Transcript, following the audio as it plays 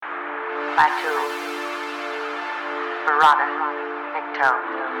Batu, Barada, Nikto.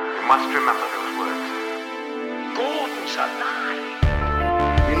 You must remember those words. Gordon's alive.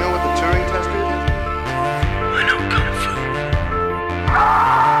 You know what the Turing test is? I know Kung Fu.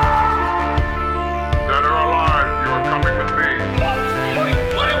 Dead or alive, you are coming with me.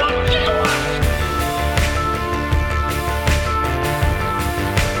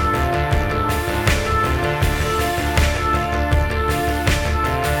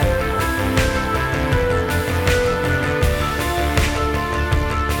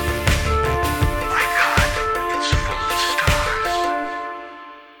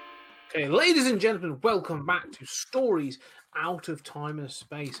 Okay, ladies and gentlemen, welcome back to Stories Out of Time and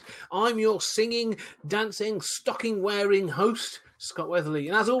Space. I'm your singing, dancing, stocking-wearing host, Scott Weatherly.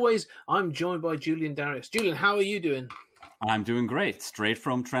 And as always, I'm joined by Julian Darius. Julian, how are you doing? I'm doing great, straight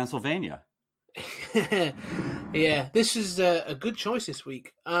from Transylvania. Yeah, this is a good choice this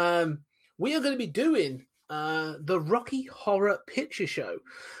week. We are going to be doing the Rocky Horror Picture Show.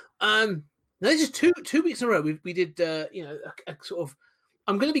 Now, this is two weeks in a row. We did, a sort of.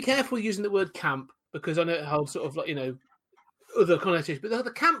 I'm going to be careful using the word camp because I know it holds sort of like, other connotations. But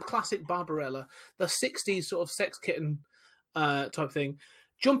the camp classic Barbarella, the 60s sort of sex kitten type thing,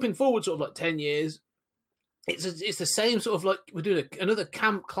 jumping forward sort of like 10 years, it's the same sort of like we're doing another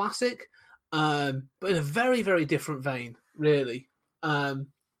camp classic, but in a very, very different vein, really, in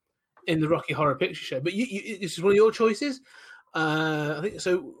the Rocky Horror Picture Show. But you this is one of your choices. I think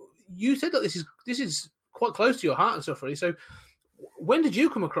so. You said that this is quite close to your heart and stuff, really. So. When did you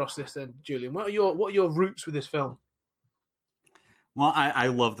come across this then, Julian? What are your roots with this film? Well, I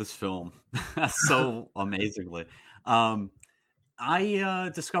love this film so amazingly.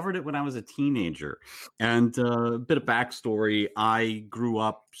 I discovered it when I was a teenager. And a bit of backstory, I grew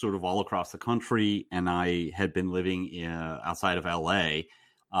up sort of all across the country, and I had been living outside of LA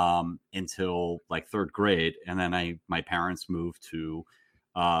until like third grade. And then my parents moved to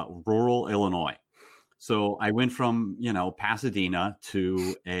rural Illinois. So I went from, Pasadena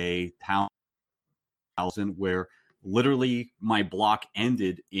to a town where literally my block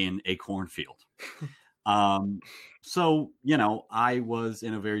ended in a cornfield. So, I was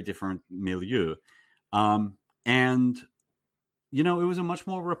in a very different milieu. And, it was a much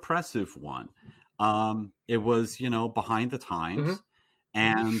more repressive one. It was, behind the times.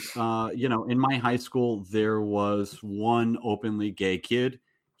 Mm-hmm. And, in my high school, there was one openly gay kid.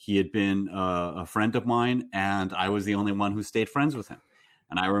 He had been a friend of mine, and I was the only one who stayed friends with him.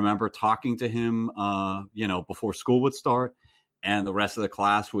 And I remember talking to him, before school would start, and the rest of the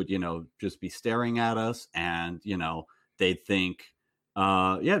class would, just be staring at us, and, they'd think,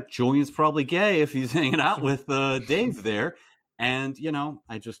 Julian's probably gay if he's hanging out with Dave there. And,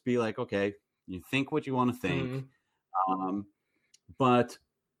 I'd just be like, okay, you think what you want to think. Mm-hmm. But,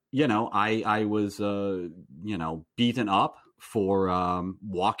 I was, beaten up for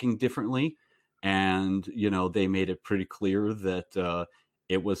walking differently. And, they made it pretty clear that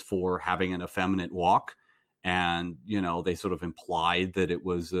it was for having an effeminate walk. And, they sort of implied that it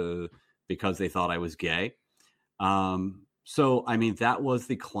was because they thought I was gay. So, I mean, that was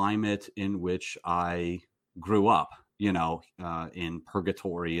the climate in which I grew up, in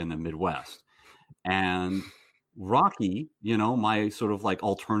purgatory in the Midwest. And Rocky, my sort of like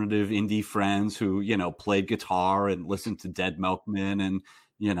alternative indie friends who, played guitar and listened to Dead Milkmen and,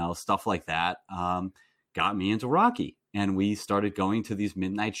 stuff like that, got me into Rocky. And we started going to these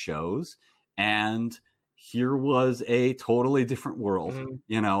midnight shows, and here was a totally different world.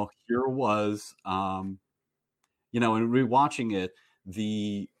 Mm-hmm. Here was, and rewatching it,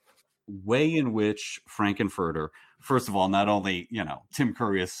 the way in which Frankenfurter, first of all, not only, Tim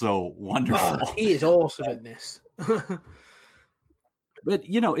Curry is so wonderful. Oh, he is awesome in this. But,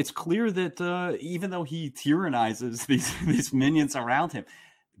 it's clear that even though he tyrannizes these minions around him,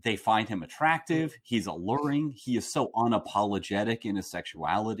 they find him attractive. He's alluring. He is so unapologetic in his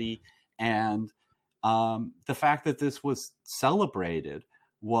sexuality. And the fact that this was celebrated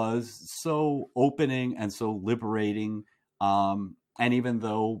was so opening and so liberating. And even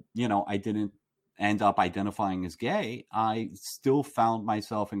though, I didn't end up identifying as gay, I still found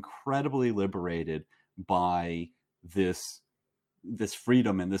myself incredibly liberated by this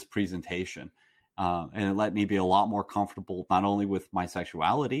freedom and this presentation. And it let me be a lot more comfortable, not only with my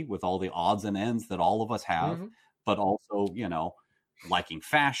sexuality, with all the odds and ends that all of us have, mm-hmm. but also, liking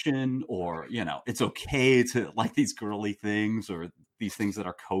fashion, or, it's okay to like these girly things or these things that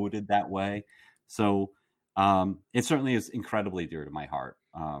are coded that way. So it certainly is incredibly dear to my heart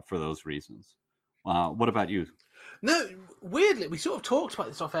for those reasons. What about you? No, weirdly, we sort of talked about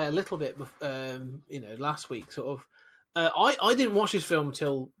this off air a little bit, last week. Sort of, I didn't watch this film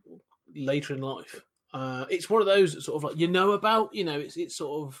till later in life. It's one of those that sort of like about. It's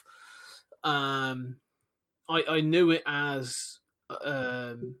sort of. I knew it as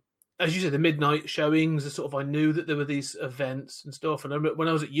you said, the midnight showings. The sort of I knew that there were these events and stuff. And I remember when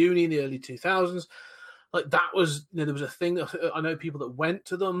I was at uni in the early 2000s, like that was there was a thing. I know people that went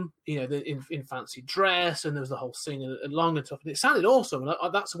to them, in fancy dress, and there was the whole singing along and stuff. And it sounded awesome.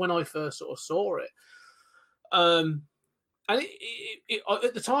 And that's when I first sort of saw it. And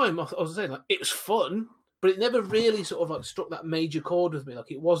at the time, I was saying like it was fun, but it never really sort of like struck that major chord with me.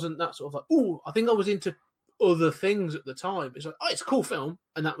 Like it wasn't that sort of like, oh, I think I was into other things at the time. It's like, oh, it's a cool film,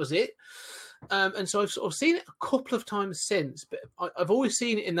 and that was it. And so I've sort of seen it a couple of times since, but I've always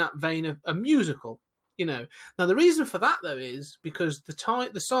seen it in that vein of a musical. Now the reason for that though is because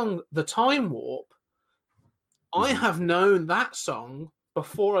the song "The Time Warp," I have known that song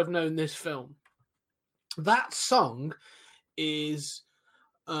before I've known this film. That song is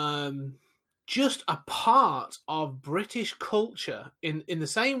just a part of British culture in the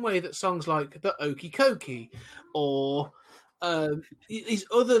same way that songs like the Okie Kokie or these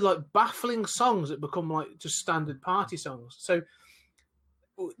other like baffling songs that become like just standard party songs. So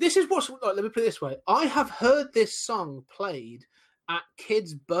this is what's like, let me put it this way. I have heard this song played at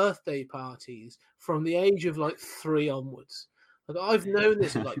kids' birthday parties from the age of like 3 onwards. Like I've known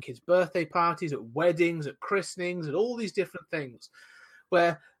this at like kids' birthday parties, at weddings, at christenings, and all these different things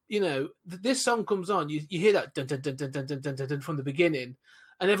where this song comes on, you hear that dun, dun, dun, dun, dun, dun, dun, dun, from the beginning,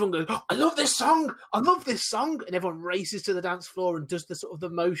 and everyone goes, oh, I love this song, and everyone races to the dance floor and does the sort of the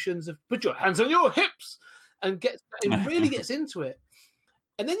motions of put your hands on your hips and really gets into it.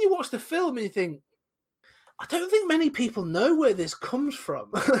 And then you watch the film and you think, I don't think many people know where this comes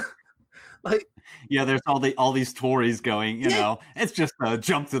from. Like, yeah, there's all these Tories going, it's just a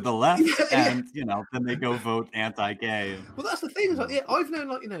jump to the left, and then they go vote anti-gay. Well, that's the thing. Like, I've known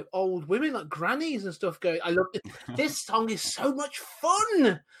like old women, like grannies and stuff, going, I love it. This song is so much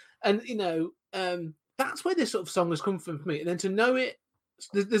fun, and that's where this sort of song has come from for me. And then to know it,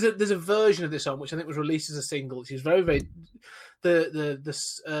 there's a version of this song which I think was released as a single, which is very very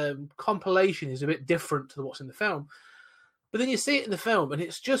the compilation is a bit different to what's in the film. But then you see it in the film, and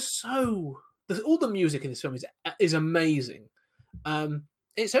it's just so. All the music in this film is amazing.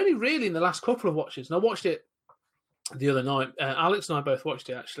 It's only really in the last couple of watches, and I watched it the other night. Alex and I both watched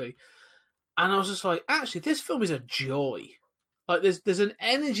it actually, and I was just like, actually, this film is a joy. Like there's an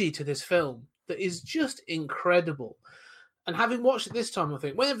energy to this film that is just incredible. And having watched it this time, I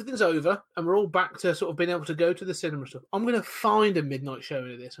think when everything's over and we're all back to sort of being able to go to the cinema and stuff, I'm going to find a midnight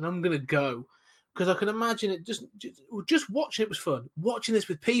showing of this, and I'm going to go. Because I can imagine it just watching it was fun. Watching this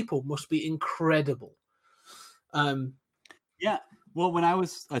with people must be incredible. Yeah. Well, when I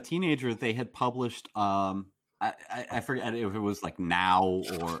was a teenager, they had published, I forget if it was like Now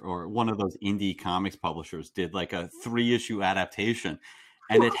or one of those indie comics publishers did like a 3-issue adaptation.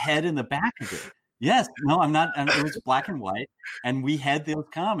 And it had in the back of it. Yes. No, I'm not. It was black and white. And we had those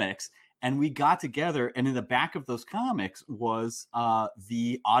comics. And we got together. And in the back of those comics was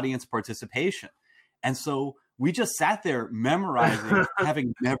the audience participation. And so we just sat there memorizing,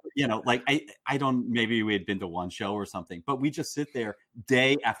 having never, I don't, maybe we had been to one show or something, but we just sit there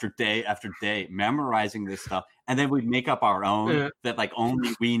day after day after day, memorizing this stuff. And then we'd make up our own that like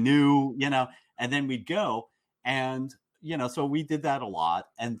only we knew, and then we'd go. And, so we did that a lot.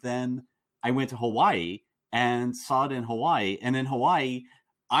 And then I went to Hawaii and saw it in Hawaii. And in Hawaii,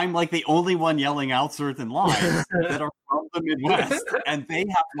 I'm like the only one yelling out certain lines that are from the Midwest, and they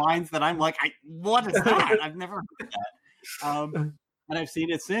have lines that I'm like, what is that? I've never heard that. And I've seen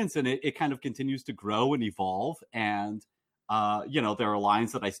it since, and it kind of continues to grow and evolve. And, there are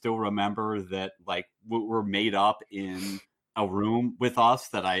lines that I still remember that like were made up in a room with us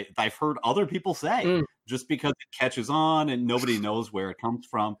that I've heard other people say just because it catches on and nobody knows where it comes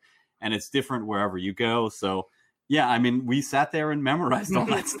from, and it's different wherever you go. So, yeah, I mean, we sat there and memorized all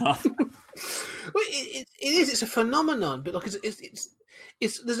that stuff. Well, it is. It's a phenomenon, but like it's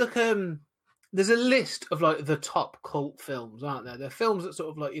there's like there's a list of like the top cult films, aren't there? They're films that sort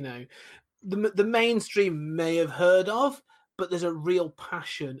of like the mainstream may have heard of, but there's a real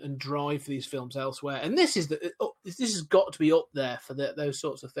passion and drive for these films elsewhere, and this has got to be up there for those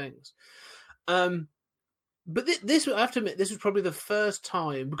sorts of things. But this, I have to admit, this was probably the first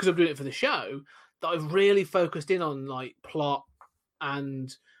time, because I'm doing it for the show, that I've really focused in on like plot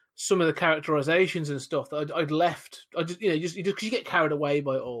and some of the characterizations and stuff that I'd left. I just because you get carried away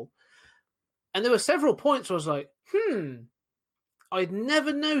by it all. And there were several points where I was like, I'd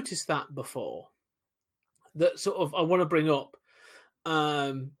never noticed that before. That sort of I want to bring up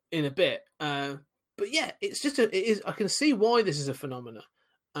in a bit. But yeah, it's just it is. I can see why this is a phenomenon.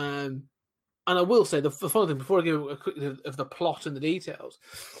 And I will say the final thing before I give a quick of the plot and the details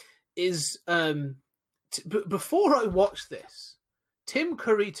is before I watched this, Tim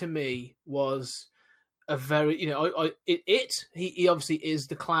Curry to me was a very, he obviously is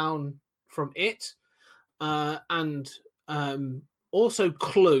the clown from It, and also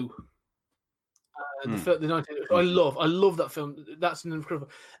Clue. The 19, I love that film. That's an incredible,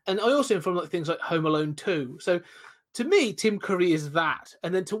 and I also am from like things like Home Alone 2. So to me, Tim Curry is that,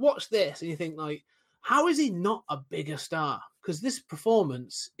 and then to watch this and you think like, how is he not a bigger star? Because this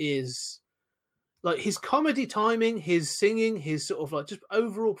performance is like his comedy timing, his singing, his sort of like just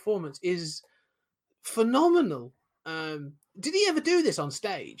overall performance is phenomenal. Did he ever do this on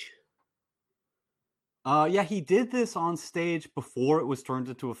stage? Yeah, he did this on stage before it was turned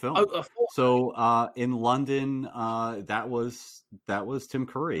into a film. So in London, that was Tim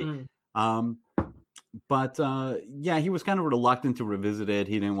Curry. But yeah, he was kind of reluctant to revisit it.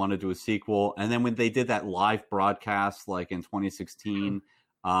 He didn't want to do a sequel. And then when they did that live broadcast, like in 2016,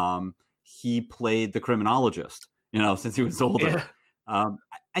 he played the criminologist, since he was older. Yeah.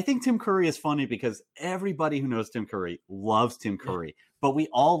 I think Tim Curry is funny because everybody who knows Tim Curry loves Tim Curry, but we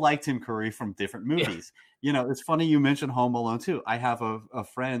all like Tim Curry from different movies. Yeah. It's funny you mentioned Home Alone 2. I have a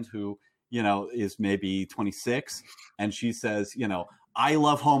friend who, is maybe 26, and she says, I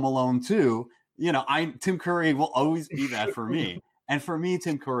love Home Alone 2. Tim Curry will always be that for me. And for me,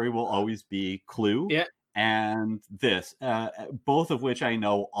 Tim Curry will always be Clue. Yeah. And this, both of which I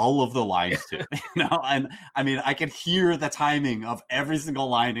know all of the lines to, and I mean, I can hear the timing of every single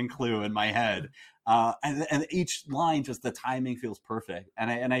line in Clue in my head. And each line, just the timing feels perfect.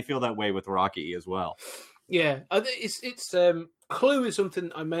 And I feel that way with Rocky as well. Yeah. It's Clue is something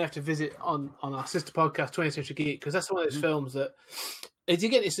I may have to visit on our sister podcast, 20th Century Geek, because that's one of those films that,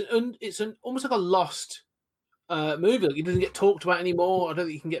 again, it's almost like a lost movie. Like, it doesn't get talked about anymore. I don't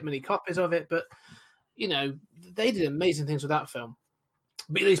think you can get many copies of it, but they did amazing things with that film.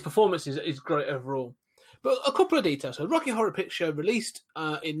 But his performance is great overall. But a couple of details. So Rocky Horror Picture Show released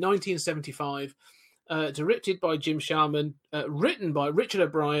in 1975, directed by Jim Sharman, written by Richard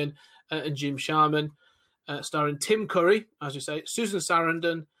O'Brien and Jim Sharman, starring Tim Curry, as you say, Susan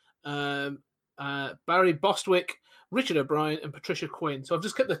Sarandon, Barry Bostwick, Richard O'Brien, and Patricia Quinn. So I've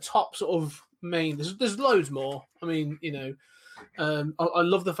just kept the top sort of main. There's loads more. I mean, I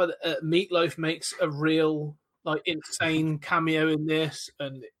love the fact that Meatloaf makes a real like insane cameo in this,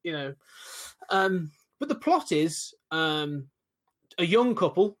 and but the plot is a young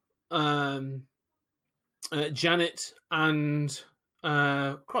couple, Janet and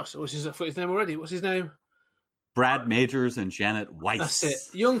what's his name already? What's his name? Brad Majors and Janet Weiss. That's it.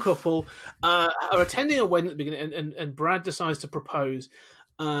 Young couple are attending a wedding at the beginning, and Brad decides to propose,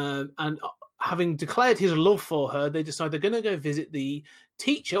 and having declared his love for her, they decide they're going to go visit the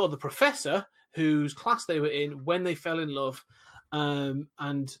teacher or the professor whose class they were in when they fell in love,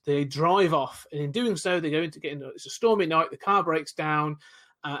 and they drive off. And in doing so, they go into it's a stormy night. The car breaks down,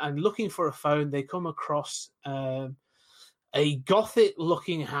 and looking for a phone, they come across a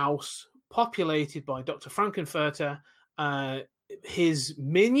gothic-looking house populated by Dr. Frankenfurter, his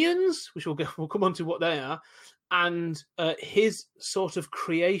minions, which we'll come on to what they are, and his sort of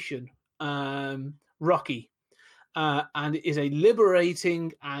creation, Rocky, and it is a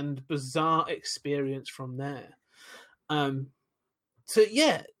liberating and bizarre experience from there. So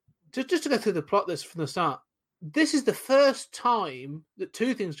yeah, just to go through the plot list from the start, this is the first time that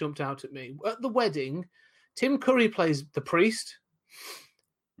two things jumped out at me. At the wedding, Tim Curry plays the priest,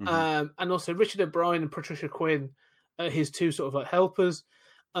 and also Richard O'Brien and Patricia Quinn are his two sort of like helpers.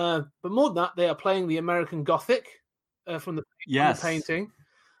 But more than that, they are playing the American Gothic from the painting.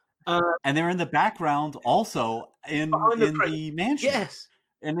 And they're in the background also in the mansion. Yes.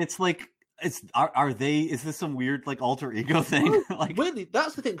 And it's like, is this some weird like alter ego thing? Well, like, weirdly,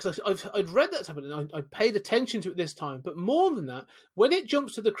 that's the thing, because I'd read that something and I paid attention to it this time. But more than that, when it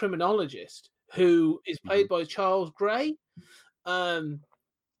jumps to the criminologist, who is played by Charles Gray, who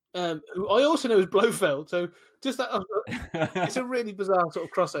I also know as Blofeld, so just that it's a really bizarre sort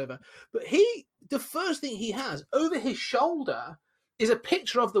of crossover. But the first thing he has over his shoulder is a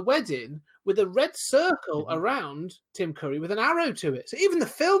picture of the wedding with a red circle around Tim Curry with an arrow to it. So even the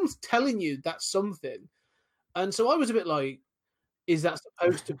film's telling you that's something. And so I was a bit like, is that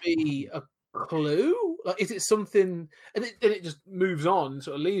supposed to be a clue? Like, is it something? And then it just moves on and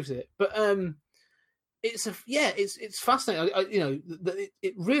sort of leaves it. But it's fascinating.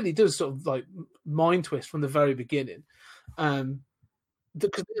 It really does sort of like mind twist from the very beginning. And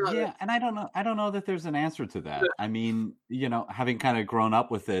I don't know that there's an answer to that. I mean, having kind of grown up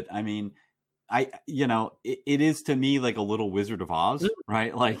with it, I mean, it is to me like a little Wizard of Oz,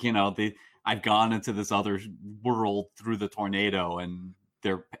 right? Like, I've gone into this other world through the tornado and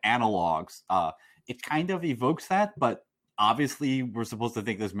their analogs. It kind of evokes that, but obviously we're supposed to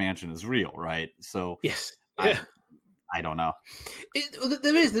think this mansion is real, right? So yes, I don't know.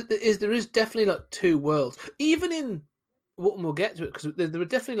 There is definitely like two worlds, even in. We'll get to it because there are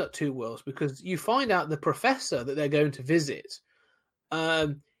definitely like two worlds, because you find out the professor that they're going to visit.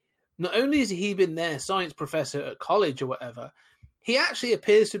 Not only has he been their science professor at college or whatever, he actually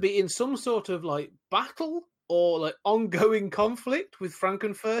appears to be in some sort of like battle or like ongoing conflict with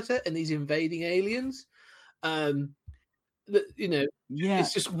Frankenfurter and these invading aliens.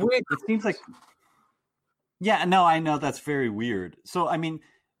 It's just weird. It seems like, yeah, no, I know that's very weird. So, I mean,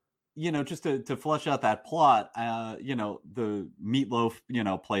 just to flesh out that plot, the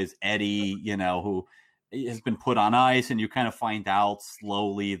Meatloaf, plays Eddie, who has been put on ice, and you kind of find out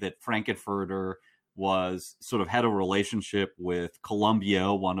slowly that Frankenfurter was sort of had a relationship with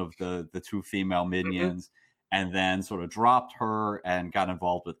Columbia, one of the two female minions, and then sort of dropped her and got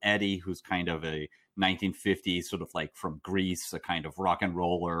involved with Eddie, who's kind of a 1950s sort of like from Greece, a kind of rock and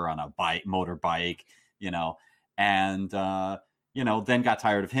roller on a motorbike, and then got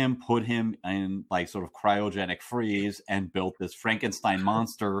tired of him, put him in like sort of cryogenic freeze, and built this Frankenstein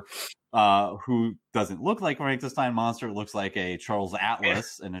monster who doesn't look like a Frankenstein monster. It looks like a Charles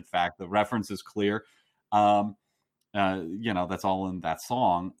Atlas. And in fact, the reference is clear. That's all in that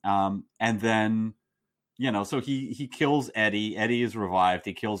song. And then, so he kills Eddie. Eddie is revived.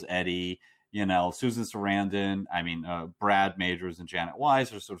 He kills Eddie. Susan Sarandon, Brad Majors and Janet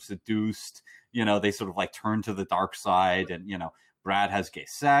Weiss are sort of seduced. They sort of like turn to the dark side, and, Brad has gay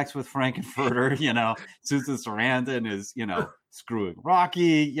sex with Frankenfurter. Susan Sarandon is, screwing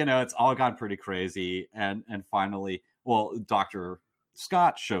Rocky. It's all gone pretty crazy. And finally, Dr.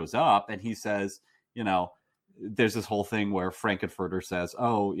 Scott shows up, and he says, there's this whole thing where Frankenfurter says,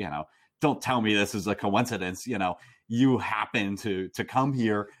 oh, don't tell me this is a coincidence. You happen to come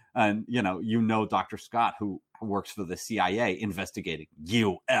here, and, Dr. Scott, who works for the CIA investigating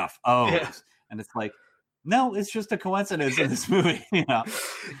UFOs. Yeah. And it's like, no, it's just a coincidence in this movie. Yeah,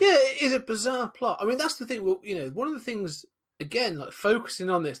 it is a bizarre plot. I mean, that's the thing. Well, one of the things, again, like focusing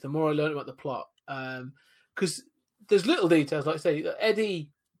on this, the more I learn about the plot, because there's little details, like say, Eddie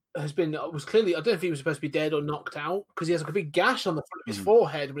was clearly, I don't know if he was supposed to be dead or knocked out, because he has like a big gash on the front of his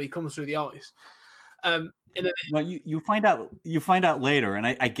forehead when he comes through the ice. Well, you find out later, and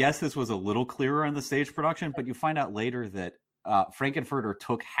I guess this was a little clearer in the stage production, but you find out later that Frankenfurter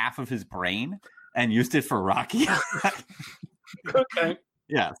took half of his brain and used it for Rocky. Okay.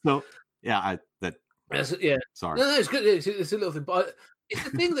 Yeah. So yeah, Sorry. No, it's good. It's a little thing, but it's the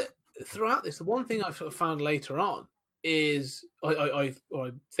thing that throughout this, the one thing I've sort of found later on is I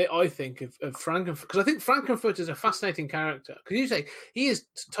think of Frankenfurter, because I think Frankenfurter is a fascinating character, because you say he is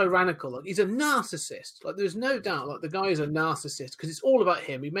tyrannical, like he's a narcissist, like there's no doubt, like the guy is a narcissist because it's all about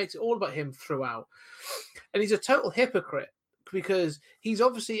him. He makes it all about him throughout, and he's a total hypocrite because he's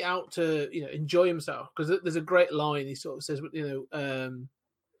obviously out to enjoy himself, because there's a great line he sort of says, a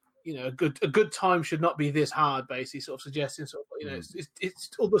good time should not be this hard, basically sort of suggesting sort of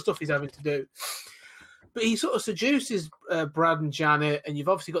it's all the stuff he's having to do. But he sort of seduces Brad and Janet, and you've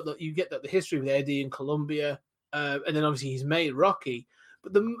obviously got you get the history with Eddie and Columbia, and then obviously he's made Rocky.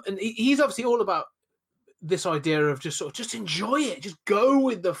 But he's obviously all about this idea of just enjoy it, just go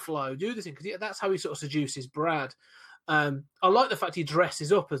with the flow, do this thing, because that's how he sort of seduces Brad. I like the fact he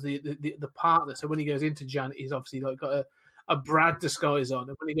dresses up as the partner, so when he goes into Janet, he's obviously like got a Brad disguise on,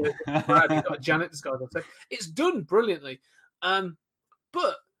 and when he goes into Brad, he's got a Janet disguise on. So it's done brilliantly.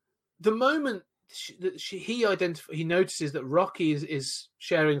 But the moment he notices that Rocky is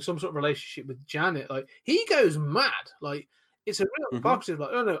sharing some sort of relationship with Janet, like he goes mad. Like it's a real box of like,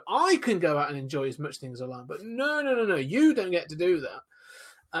 oh no, I can go out and enjoy as much things as I like, but no, you don't get to do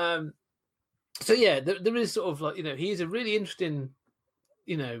that. So yeah, there is sort of like he's a really interesting.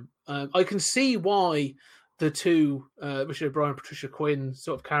 I can see why the two Richard O'Brien and Patricia Quinn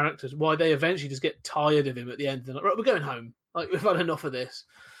sort of characters, why they eventually just get tired of him at the end. They're like, right, we're going home. Like we've had enough of this.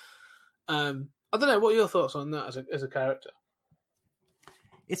 I don't know. What are your thoughts on that as a character?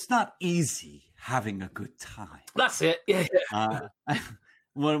 It's not easy having a good time. That's it. Yeah.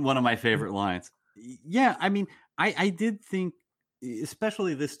 One of my favorite lines. Yeah, I mean, I did think,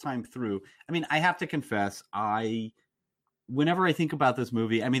 especially this time through. I mean, I have to confess, whenever I think about this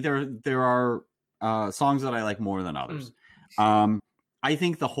movie, I mean, there are songs that I like more than others. I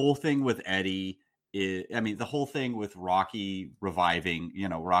think the whole thing with Eddie the whole thing with Rocky reviving,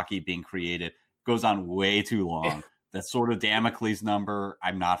 Rocky being created goes on way too long. That sort of Damocles number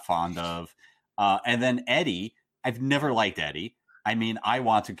I'm not fond of. And then Eddie, I've never liked Eddie. I mean, I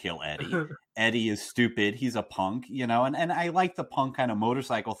want to kill Eddie. Eddie is stupid. He's a punk, and I like the punk kind of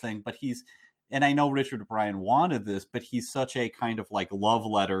motorcycle thing, but and I know Richard O'Brien wanted this, but he's such a kind of like love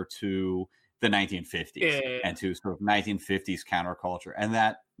letter to the 1950s and to sort of 1950s counterculture. And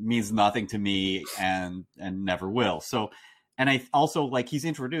that means nothing to me and never will. So, and I also like he's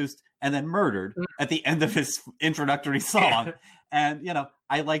introduced and then murdered at the end of his introductory song. And,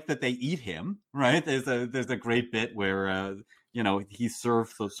 I like that they eat him, right? There's a great bit where, he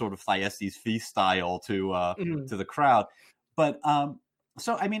served the sort of Thyestes feast style to the crowd. But,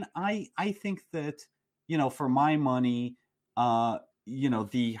 so, I mean, I think that, for my money,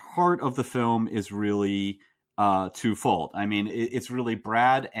 the heart of the film is really twofold. I mean, it's really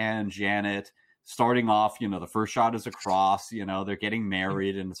Brad and Janet starting off, the first shot is a cross, they're getting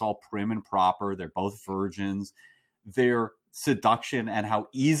married and it's all prim and proper. They're both virgins. Their seduction and how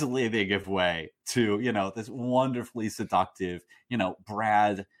easily they give way to, this wonderfully seductive,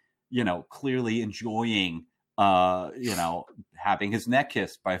 Brad, clearly enjoying having his neck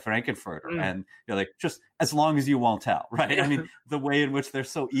kissed by Frankenfurter. And you're like, just as long as you won't tell, right? I mean, the way in which they're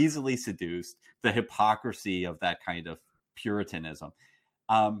so easily seduced, the hypocrisy of that kind of puritanism,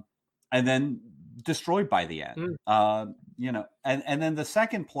 and then destroyed by the end. And then the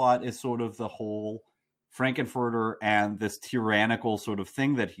second plot is sort of the whole Frankenfurter and this tyrannical sort of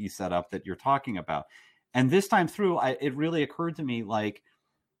thing that he set up that you're talking about. And this time through, it really occurred to me, like,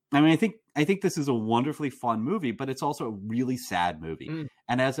 I mean, I think this is a wonderfully fun movie, but it's also a really sad movie.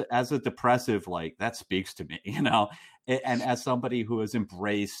 And as a depressive, like, that speaks to me, and as somebody who has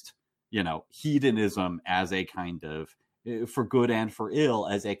embraced, hedonism as a kind of, for good and for ill,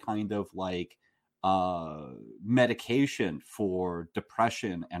 as a kind of like medication for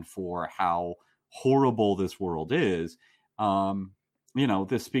depression and for how horrible this world is,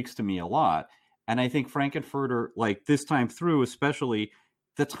 this speaks to me a lot. And I think Frankenfurter, like this time through, especially,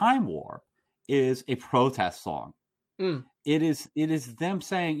 the Time Warp is a protest song. It is them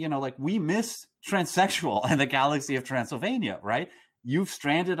saying, like, we miss transsexual and the galaxy of Transylvania, right? You've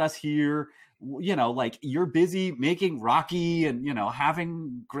stranded us here, like, you're busy making Rocky and,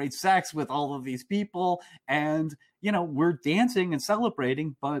 having great sex with all of these people. And, we're dancing and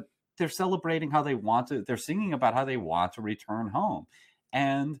celebrating, but they're celebrating how they want to, they're singing about how they want to return home.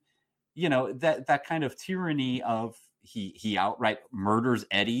 And, that kind of tyranny of, he outright murders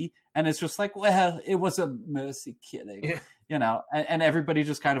Eddie, and it's just like, well, it was a mercy killing, and everybody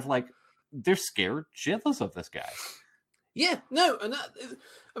just kind of like, they're scared shitless of this guy. And that,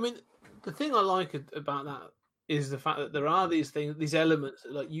 I mean, the thing I like about that is the fact that there are these things, these elements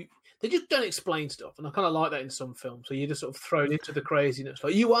that, like, they just don't explain stuff, and I kind of like that in some films. So you're just sort of thrown into the craziness,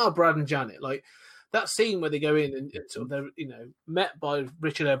 like you are Brad and Janet, like that scene where they go in and sort of they're met by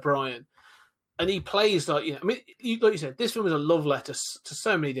Richard O'Brien. And he plays like, I mean, like you said, this film is a love letter to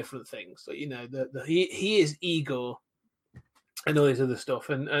so many different things. Like, he is Igor and all this other stuff.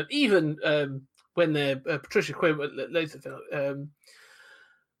 And even when they're Patricia Quinn later,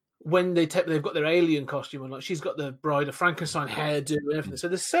 when they've got their alien costume on, like she's got the Bride of Frankenstein hairdo and everything. So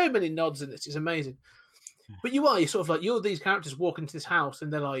there's so many nods in this. It's amazing. But you're sort of like, you're these characters walking into this house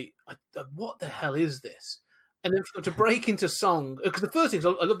and they're like, what the hell is this? And then to break into song, because the first thing is, I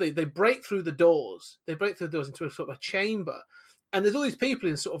love they break through the doors. They break through the doors into a sort of a chamber. And there's all these people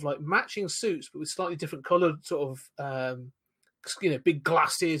in sort of like matching suits, but with slightly different coloured sort of, big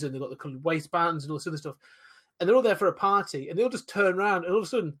glasses, and they've got the coloured waistbands and all this other stuff. And they're all there for a party, and they all just turn around, and all of a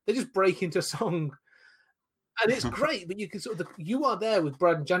sudden they just break into song. And it's great, but you can sort of, you are there with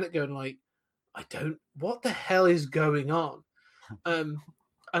Brad and Janet going like, what the hell is going on?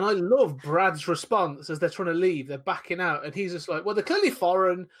 And I love Brad's response as they're trying to leave. They're backing out. And he's just like, well, they're clearly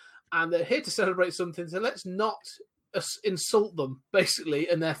foreign and they're here to celebrate something. So let's not insult them, basically,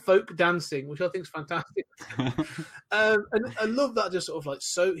 and their folk dancing, which I think is fantastic. And I love that, just sort of like,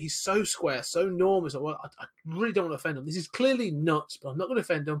 so he's so square, so normal. It's like, well, I really don't want to offend him. This is clearly nuts, but I'm not going to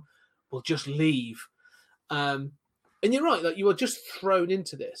offend him. We'll just leave. And you're right, like you are just thrown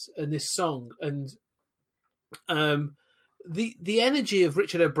into this and this song. And the energy of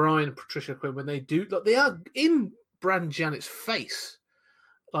Richard O'Brien and Patricia Quinn when they do, like, they are in Brad and Janet's face,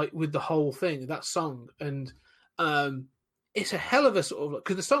 like with the whole thing, that song. And it's a hell of a sort of,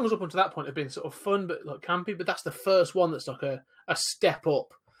 because the songs up until that point have been sort of fun but like campy, but that's the first one that's like a step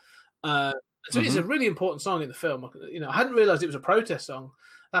up. So it's a really important song in the film. I hadn't realized it was a protest song.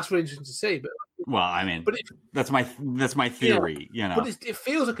 That's really interesting to see. But well, I mean, that's my theory. But it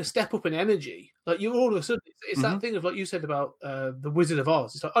feels like a step up in energy. Like you all of a sudden, it's that thing of, like you said about the Wizard of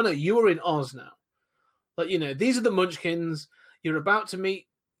Oz. It's like, oh no, you are in Oz now. Like, these are the Munchkins. You're about to meet,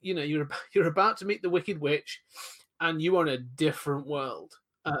 you're about to meet the Wicked Witch, and you are in a different world.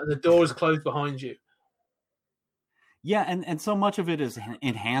 The door is closed behind you. Yeah, and so much of it is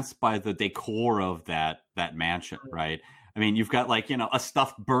enhanced by the decor of that mansion, right? I mean, you've got like, a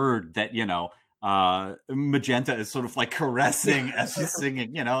stuffed bird that, Magenta is sort of like caressing as she's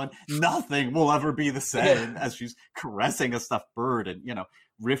singing, and nothing will ever be the same as she's caressing a stuffed bird. And,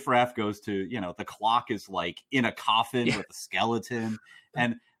 Riff Raff goes to, the clock is like in a coffin with a skeleton.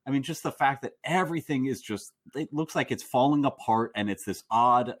 And I mean, just the fact that everything is just, it looks like it's falling apart, and it's this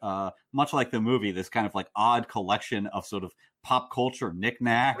odd, much like the movie, this kind of like odd collection of sort of pop culture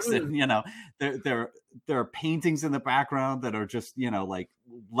knickknacks. And, there are paintings in the background that are just, like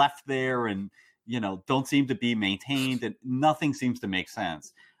left there and, don't seem to be maintained, and nothing seems to make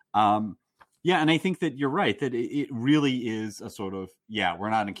sense. Yeah, and I think that you're right, that it really is a sort of, we're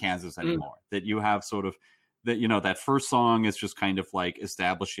not in Kansas anymore, that you have sort of, that, that first song is just kind of like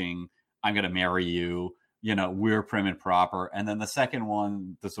establishing, I'm going to marry you, we're prim and proper. And then the second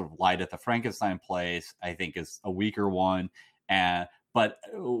one, the sort of Light at the Frankenstein Place, I think is a weaker one. But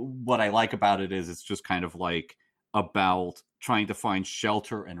what I like about it is it's just kind of like about trying to find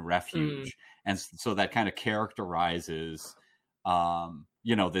shelter and refuge. And so that kind of characterizes,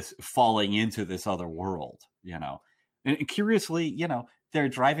 this falling into this other world, And curiously, they're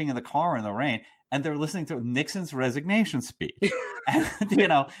driving in the car in the rain, and they're listening to Nixon's resignation speech. And,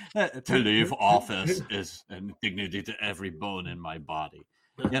 to leave office is a dignity to every bone in my body.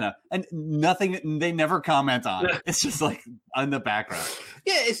 And nothing, they never comment on it. It's just like in the background.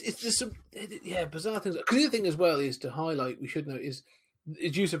 Yeah, it's just some bizarre things. Because the other thing as well is to highlight, we should note, is,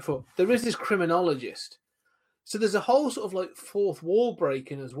 as you said before, there is this criminologist. So there's a whole sort of like fourth wall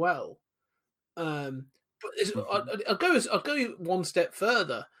breaking as well. But I'll go one step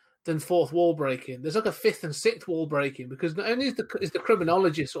further than fourth wall breaking. There's like a fifth and sixth wall breaking, because not only is the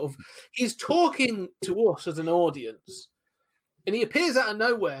criminologist sort of, he's talking to us as an audience, and he appears out of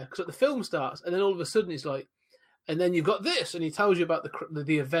nowhere because the film starts, and then all of a sudden he's like, and then you've got this, and he tells you about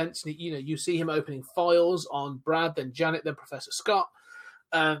the events, and you see him opening files on Brad, then Janet, then Professor Scott,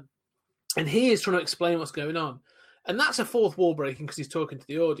 and he is trying to explain what's going on, and that's a fourth wall breaking because he's talking to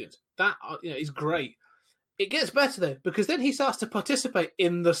the audience. That is great. It gets better though, because then he starts to participate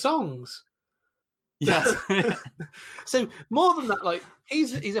in the songs. Yes. So more than that, like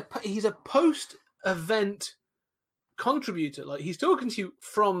he's a post-event contributor. Like he's talking to you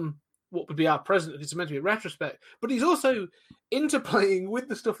from what would be our present. It's meant to be a retrospect, but he's also interplaying with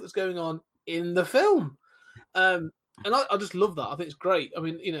the stuff that's going on in the film. And I just love that. I think it's great. I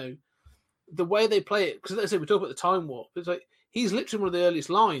mean, the way they play it, because let's say we talk about the time warp. It's like, he's literally one of the earliest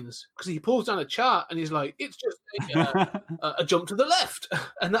lines, because he pulls down a chart and he's like, it's just a jump to the left,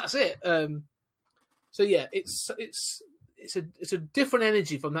 and that's it. So yeah, it's a different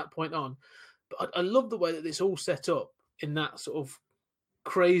energy from that point on. But I love the way that it's all set up in that sort of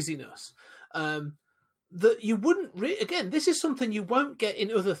craziness. That you wouldn't again, this is something you won't get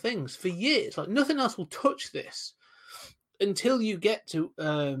in other things for years. Like nothing else will touch this until you get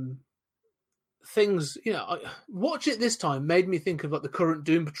to things, watch it this time made me think of like the current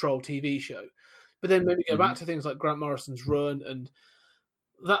Doom Patrol TV show, but then maybe go back to things like Grant Morrison's Run and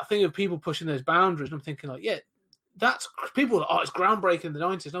that thing of people pushing those boundaries. And I'm thinking like, that's people. Oh, it's groundbreaking in the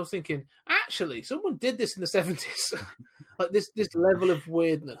 90s. And I was thinking, actually, someone did this in the 70s, like this level of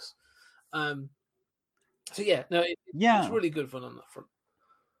weirdness. So it's really good fun on that front.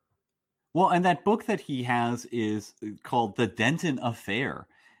 Well, and that book that he has is called The Denton Affair.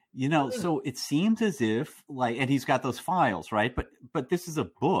 So it seems as if and he's got those files, right? But this is a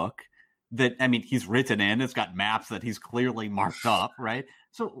book that, I mean, he's written in, it's got maps that he's clearly marked up, right?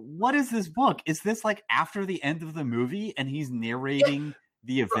 So what is this book? Is this like after the end of the movie and he's narrating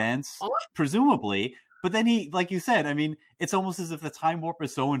the events, presumably? But then he, like you said, I mean, it's almost as if the time warp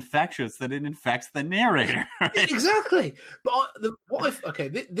is so infectious that it infects the narrator. Right? Exactly. But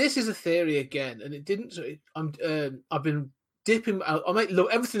this is a theory again, and it didn't. I've been dipping. I make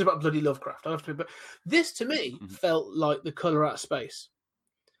everything's about bloody Lovecraft. I have to, but this to me felt like The Color Out of Space.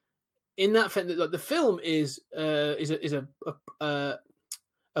 In that fact, like the film is a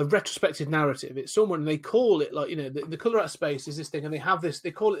retrospective narrative. It's someone they call it the Color Out of Space is this thing, and they have this.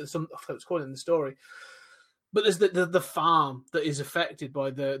 They call it I forgot what it's called in the story. But there's the farm that is affected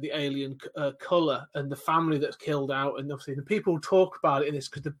by the alien color and the family that's killed out, and obviously the people talk about it in this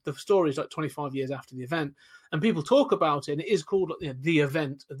because the story is like 25 years after the event, and people talk about it, and it is called the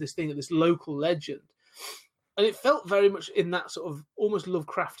event of this thing, of this local legend, and it felt very much in that sort of almost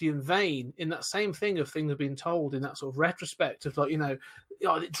Lovecraftian vein, in that same thing of things being told in that sort of retrospect of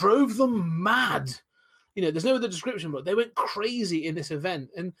it drove them mad. there's no other description, but they went crazy in this event.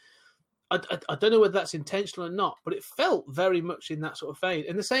 And I don't know whether that's intentional or not, but it felt very much in that sort of vein.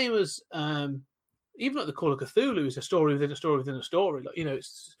 And the same as even like the Call of Cthulhu is a story within a story within a story. Like,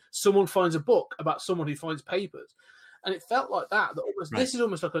 it's someone finds a book about someone who finds papers. And it felt like that almost, This is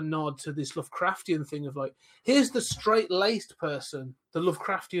almost like a nod to this Lovecraftian thing of like, here's the straight-laced person, the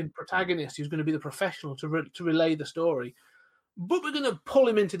Lovecraftian protagonist who's going to be the professional to relay the story. But we're going to pull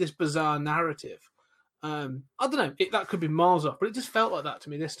him into this bizarre narrative. I don't know. That could be miles off, but it just felt like that to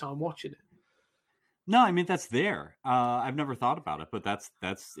me this time watching it. No, I mean, that's there. I've never thought about it, but that's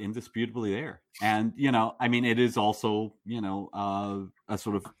indisputably there. And, it is also, a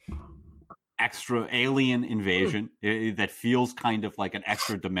sort of extra alien invasion that feels kind of like an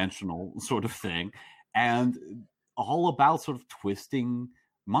extra dimensional sort of thing, and all about sort of twisting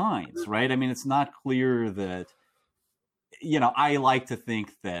minds, right? I mean, it's not clear that, I like to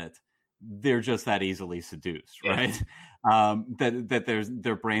think that they're just that easily seduced, right? That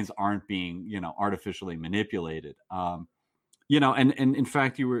their brains aren't being, artificially manipulated. And in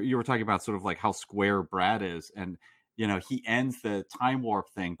fact, you were talking about sort of like how square Brad is, and he ends the time warp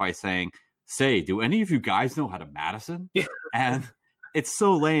thing by saying, "Say, do any of you guys know how to Madison?" Yeah. And it's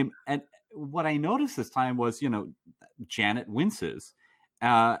so lame. And what I noticed this time was, Janet winces,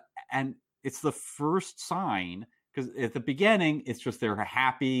 and it's the first sign. Because at the beginning, it's just they're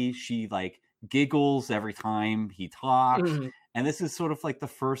happy. She like giggles every time he talks. Mm-hmm. And this is sort of like the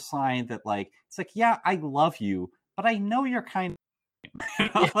first sign that like, it's like, yeah, I love you, but I know you're kind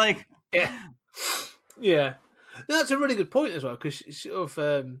of like. Yeah. Yeah. No, that's a really good point as well. Because she's sort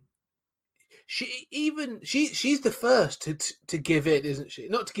of, she's the first to give in, isn't she?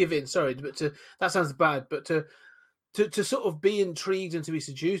 Not to give in, sorry, but that sounds bad, but to sort of be intrigued and to be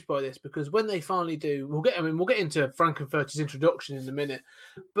seduced by this, because when they finally do, we'll get into Frankenfurter's introduction in a minute,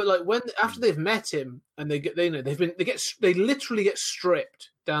 but like after they've met him and they literally get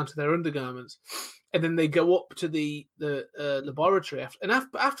stripped down to their undergarments, and then they go up to the laboratory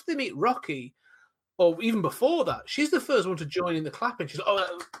after they meet Rocky, or even before that, she's the first one to join in the clapping. She's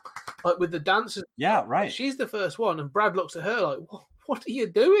like with the dancers. Yeah, right. She's the first one, and Brad looks at her like, "What are you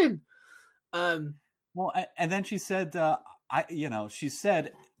doing?" Well, and then she said, she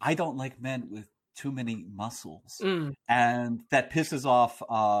said, "I don't like men with too many muscles," and that pisses off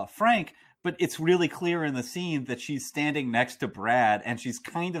Frank. But it's really clear in the scene that she's standing next to Brad, and she's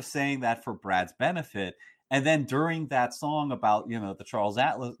kind of saying that for Brad's benefit. And then during that song about, the Charles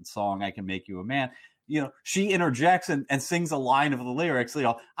Atlas song, "I Can Make You a Man," she interjects and sings a line of the lyrics.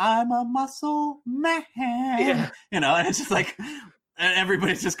 "I'm a muscle man," and it's just like. And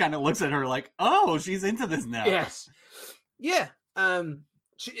everybody just kind of looks at her like, "Oh, she's into this now." Yes, yeah.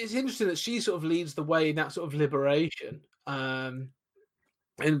 It's interesting that she sort of leads the way in that sort of liberation, and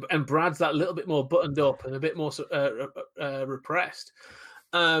Brad's that little bit more buttoned up and a bit more repressed.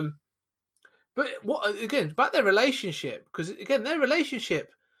 But about their relationship, because again, their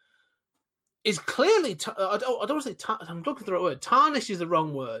relationship is clearly. I don't want to say. I'm looking for the right word. Tarnish is the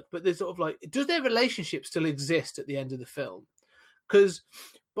wrong word, but there's sort of like, does their relationship still exist at the end of the film? Because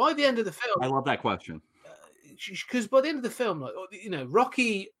by the end of the film, I love that question. Because by the end of the film, like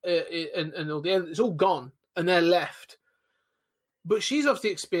Rocky and all the end, it's all gone and they're left. But she's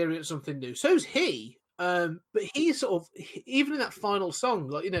obviously experienced something new. So's he. But he's sort of, even in that final song,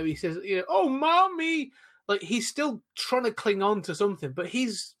 like he says, "Oh, mommy," like he's still trying to cling on to something. But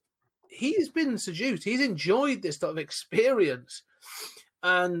he's been seduced. He's enjoyed this sort of experience,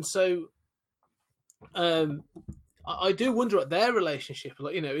 and so. I do wonder at their relationship,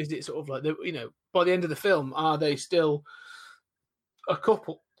 like, is it sort of like, by the end of the film, are they still a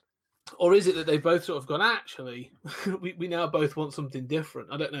couple? Or is it that they've both sort of gone, actually, we now both want something different?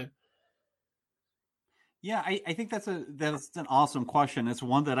 I don't know. Yeah, I think that's an awesome question. It's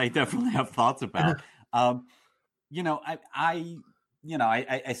one that I definitely have thoughts about. I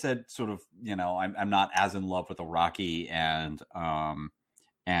said sort of, I'm not as in love with the Rocky and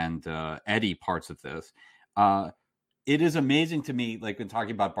Eddie parts of this. It is amazing to me, like when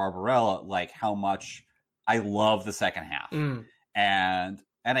talking about Barbarella, like how much I love the second half. And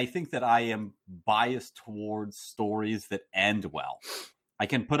I think that I am biased towards stories that end well. I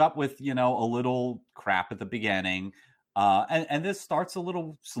can put up with, a little crap at the beginning. And this starts a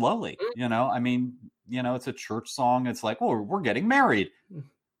little slowly, I mean, it's a church song. It's like, oh, we're getting married.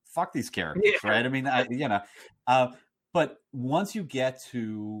 Fuck these characters, right? I mean, but once you get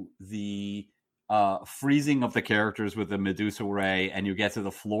to the freezing of the characters with the Medusa Ray, and you get to the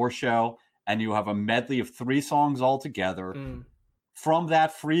floor show, and you have a medley of 3 songs all together. From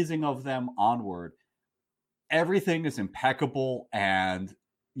that freezing of them onward, everything is impeccable, and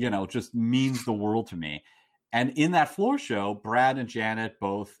just means the world to me. And in that floor show, Brad and Janet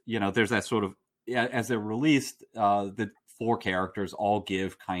both, there's that sort of, as they're released, the 4 characters all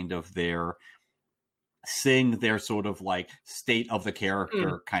give kind of sing their sort of like state of the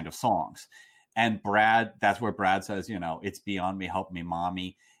character kind of songs. And Brad, that's where Brad says, it's beyond me, help me,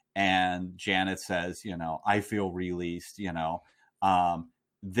 mommy. And Janet says, I feel released,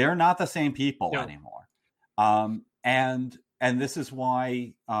 they're not the same people anymore. And this is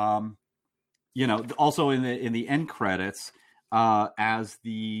why, also in the end credits, as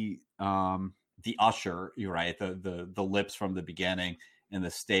the usher, you're right, the lips from the beginning. In the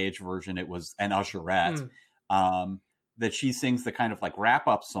stage version, it was an usherette, that she sings the kind of like wrap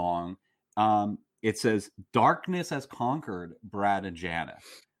up song. It says, "Darkness has conquered Brad and Janet."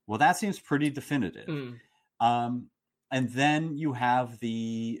 Well, that seems pretty definitive. And then you have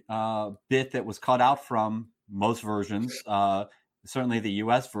the bit that was cut out from most versions, certainly the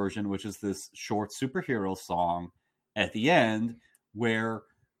US version, which is this short superhero song at the end, where,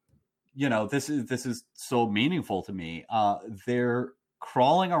 this is so meaningful to me. They're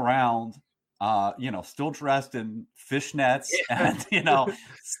crawling around, still dressed in fishnets and,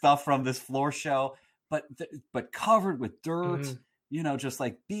 stuff from this floor show, but covered with dirt, just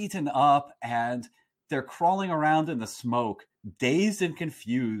like beaten up, and they're crawling around in the smoke, dazed and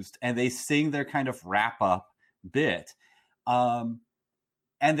confused, and they sing their kind of wrap up bit. And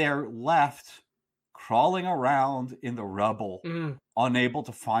they're left crawling around in the rubble, unable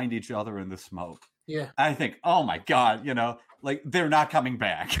to find each other in the smoke. Yeah. I think, oh my God, like they're not coming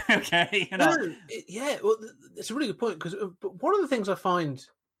back. Okay. Well, it's a really good point, because one of the things I find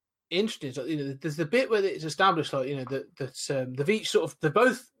interesting is, there's the bit where it's established, like, that they've each they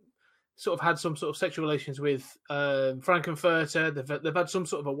both sort of had some sort of sexual relations with Frankenfurter. They've had some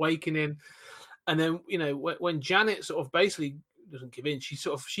sort of awakening. And then, when Janet sort of basically doesn't give in,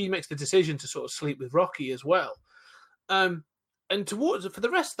 she makes the decision to sort of sleep with Rocky as well. And for the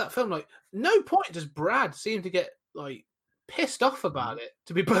rest of that film, like, no point does Brad seem to get like pissed off about it,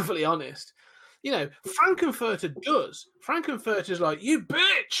 to be perfectly honest. Frankenfurter does. Frankenfurter's like, "You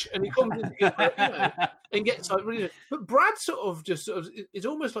bitch," and he comes in and gets like really. But Brad sort of is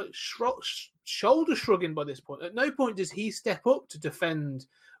almost like shoulder shrugging by this point. At no point does he step up to defend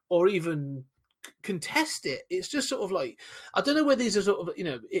or even contest it. It's just sort of like, I don't know whether these are sort of,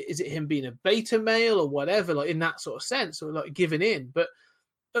 is it him being a beta male or whatever, like in that sort of sense, or like giving in,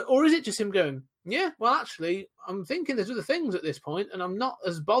 or is it just him going, yeah, well, actually, I'm thinking there's other things at this point, and I'm not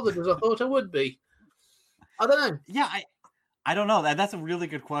as bothered as I thought I would be. I don't know. Yeah, I don't know. That's a really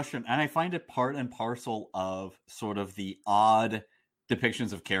good question, and I find it part and parcel of sort of the odd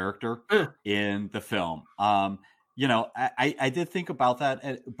depictions of character in the film. I did think about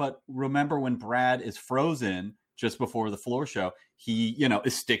that, but remember when Brad is frozen just before the floor show, he,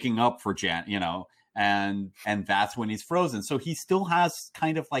 is sticking up for Jan, and that's when he's frozen. So he still has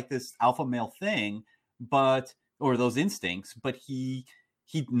kind of like this alpha male thing, or those instincts, but he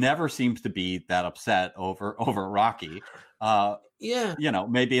never seems to be that upset over Rocky.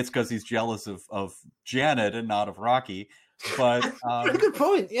 Maybe it's because he's jealous of Janet and not of Rocky, but very good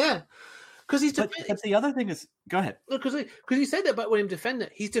point. Yeah. Because he's but the other thing is, go ahead. Because he said that about when him defending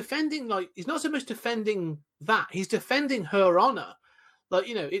it. He's defending, like, he's not so much defending that. He's defending her honor. Like,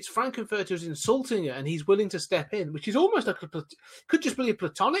 it's Frankenfurter's insulting her, and he's willing to step in, which is almost like could just be a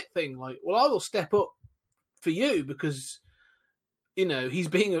platonic thing. Like, well, I will step up for you because, he's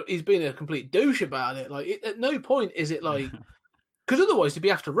being a complete douche about it. Like, at no point is it like, because otherwise he'd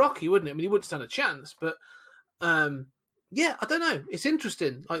be after Rocky, wouldn't it? I mean, he wouldn't stand a chance. But yeah, I don't know. It's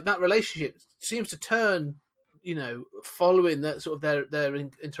interesting. Like, that relationship seems to turn, following that sort of their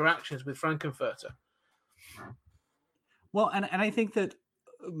interactions with Frankenfurter. Well, and I think that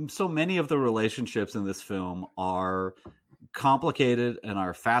so many of the relationships in this film are complicated and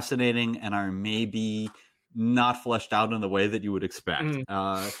are fascinating and are maybe not fleshed out in the way that you would expect.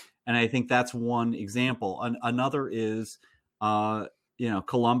 And I think that's one example. Another is,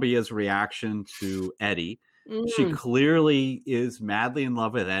 Columbia's reaction to Eddie. She clearly is madly in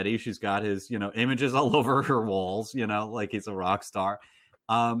love with Eddie. She's got his, images all over her walls, like he's a rock star.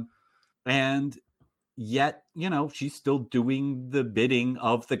 And yet, she's still doing the bidding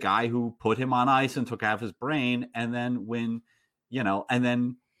of the guy who put him on ice and took half his brain. And then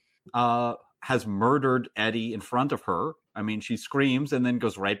has murdered Eddie in front of her. I mean, she screams and then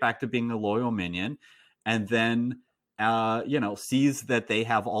goes right back to being a loyal minion. And then, sees that they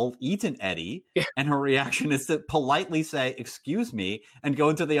have all eaten Eddie. Yeah. And her reaction is to politely say, "Excuse me," and go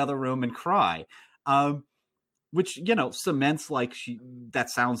into the other room and cry. which, you know, cements like that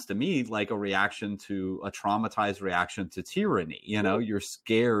sounds to me like a reaction to a traumatized reaction to tyranny. You know, you're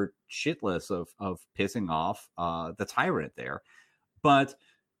scared shitless of pissing off the tyrant there. But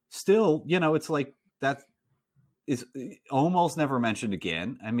still, you know, it's like that is almost never mentioned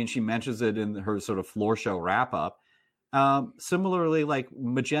again. I mean, she mentions it in her sort of floor show wrap up. Similarly, like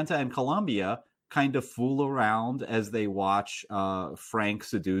Magenta and Columbia kind of fool around as they watch Frank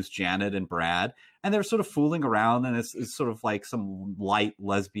seduce Janet and Brad, and they're sort of fooling around, and it's sort of like some light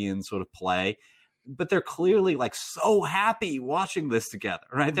lesbian sort of play, but they're clearly like so happy watching this together,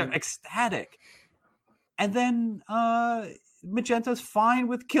 right? They're ecstatic. And then Magenta's fine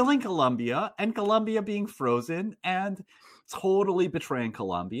with killing Columbia and Columbia being frozen and totally betraying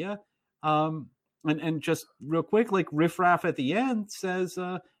Columbia. And just real quick, like Riff Raff at the end says,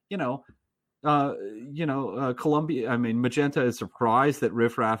 Columbia, I mean, Magenta is surprised that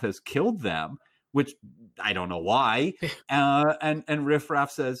Riff Raff has killed them, which I don't know why. And Riff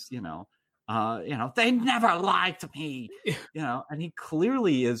Raff says, they never liked me, and he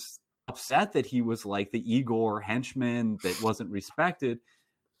clearly is upset that he was like the Igor henchman that wasn't respected.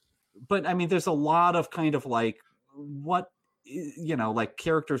 But I mean, there's a lot of kind of like like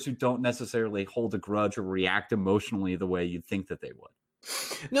characters who don't necessarily hold a grudge or react emotionally the way you'd think that they would.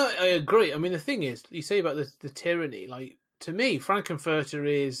 No, I agree. I mean, the thing is, you say about the tyranny, like, to me, Frankenfurter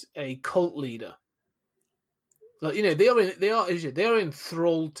is a cult leader. Like, they are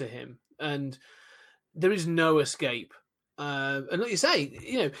enthralled to him, and there is no escape. And like you say,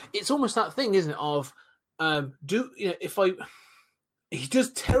 it's almost that thing, isn't it? Of he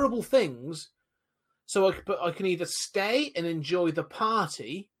does terrible things, so I can either stay and enjoy the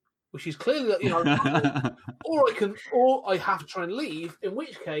party, which is clearly, or I have to try and leave, in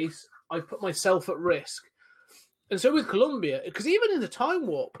which case I put myself at risk. And so with Columbia, because even in the Time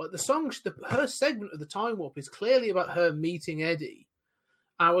Warp, like the song, her segment of the Time Warp is clearly about her meeting Eddie.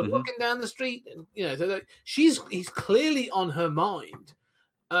 I was walking down the street, and he's clearly on her mind,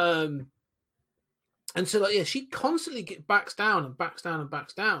 and so she constantly backs down and backs down and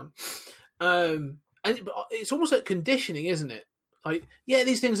backs down, and it's almost like conditioning, isn't it? Like,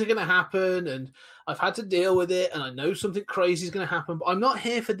 these things are going to happen, and I've had to deal with it, and I know something crazy is going to happen, but I'm not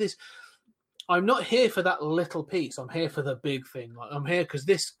here for this. I'm not here for that little piece. I'm here for the big thing. Like, I'm here because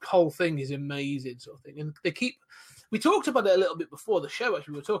this whole thing is amazing, sort of thing. And we talked about it a little bit before the show,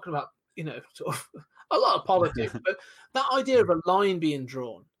 actually. We were talking about, sort of a lot of politics, but that idea of a line being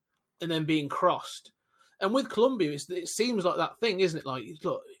drawn and then being crossed. And with Columbia, it seems like that thing, isn't it? Like,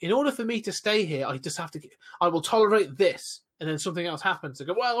 look, in order for me to stay here, I just have to, I will tolerate this. And then something else happens. I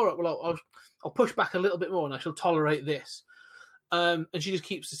go, well, all right, well, I'll push back a little bit more, and I shall tolerate this. And she just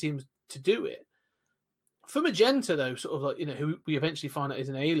seems to do it. For Magenta, though, sort of like, who we eventually find out is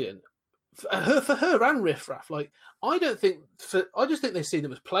an alien, for her and Riff Raff, like, I just think they see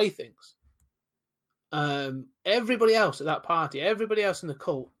them as playthings. Everybody else at that party, everybody else in the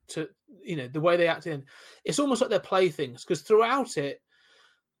cult, the way they act in, it's almost like they're playthings, because throughout it,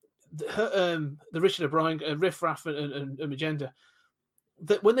 the Richard O'Brien, Riff Raff, and Magenta,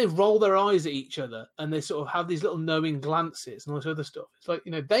 that when they roll their eyes at each other and they sort of have these little knowing glances and all this other stuff, it's like,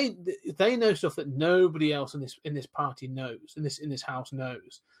 they know stuff that nobody else in this party knows, in this house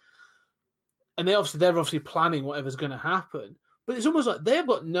knows, and they're obviously planning whatever's going to happen. But it's almost like they've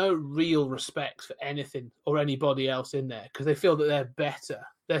got no real respect for anything or anybody else in there, because they feel that they're better,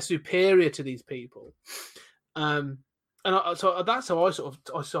 they're superior to these people. So that's how I sort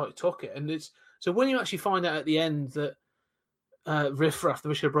of took it. And it's so when you actually find out at the end that Riff Raff, the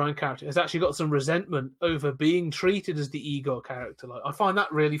Richard O'Brien character, has actually got some resentment over being treated as the Igor character, like, I find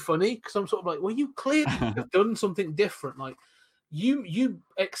that really funny, because I'm sort of like, well, you clearly have done something different. Like, you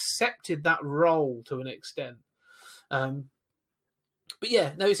accepted that role to an extent. But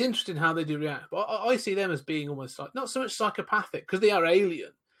yeah, no, it's interesting how they do react. But I see them as being almost like, not so much psychopathic, because they are alien.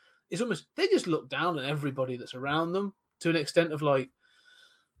 It's almost, they just look down on everybody that's around them, to an extent of like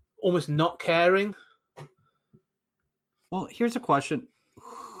almost not caring. Well, here's a question.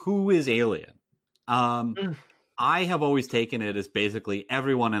 Who is alien? I have always taken it as basically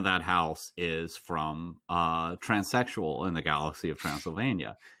everyone in that house is from transsexual in the galaxy of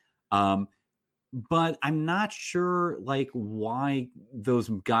Transylvania. But I'm not sure like why those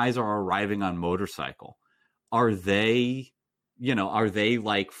guys are arriving on motorcycle. Are they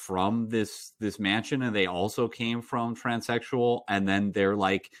like from this mansion, and they also came from transsexual, and then they're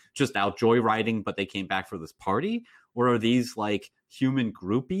like just out joyriding, but they came back for this party? Or are these like human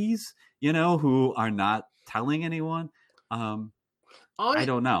groupies, who are not telling anyone? I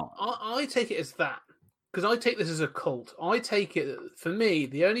don't know. I take it as that, because I take this as a cult. I take it, for me,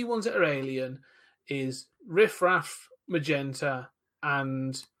 the only ones that are alien is Riff Raff, Magenta,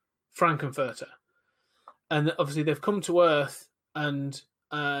 and Frankenfurter. And obviously they've come to Earth, and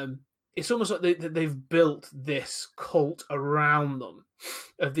it's almost like they've built this cult around them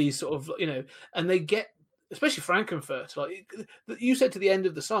of these sort of, and they get, especially Frankenfurter, like you said to the end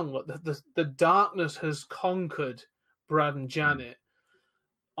of the song, like the darkness has conquered Brad and Janet.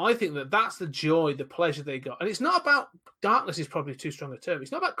 I think that's the joy, the pleasure they got. And it's not about, darkness is probably too strong a term.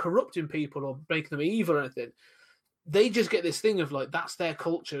 It's not about corrupting people or making them evil or anything. They just get this thing of like, that's their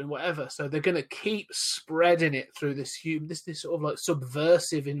culture and whatever. So they're going to keep spreading it through this sort of like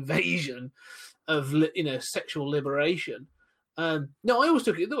subversive invasion of, sexual liberation. No, I always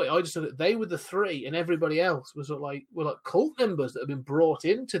took it the way. I just took it, they were the three and everybody else were like cult members that have been brought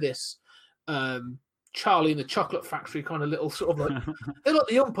into this, Charlie in the Chocolate Factory kind of little sort of like, they're like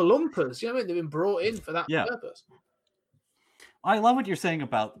the Oompa Loompas, you know what I mean? They've been brought in for that purpose. I love what you're saying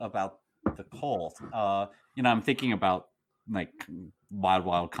about the cult. I'm thinking about like Wild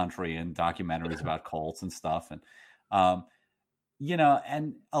Wild Country and documentaries about cults and stuff. And,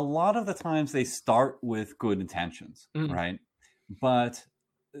 and a lot of the times they start with good intentions, right? But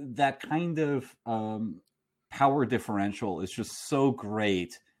that kind of power differential is just so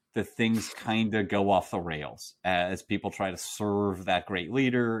great that things kind of go off the rails as people try to serve that great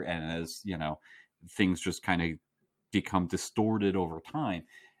leader, and as things just kind of become distorted over time.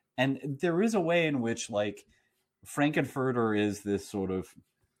 And there is a way in which, like, Frankenfurter is this sort of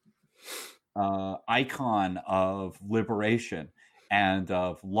icon of liberation and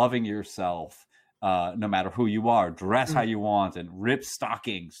of loving yourself, no matter who you are, dress how you want and rip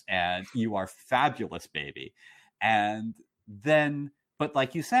stockings, and you are fabulous, baby. And then, but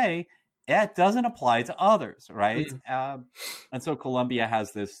like you say, it doesn't apply to others, right? And so Columbia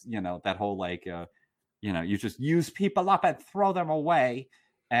has this, that whole like, you just use people up and throw them away.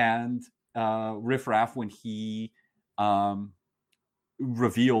 And Riff Raff, when he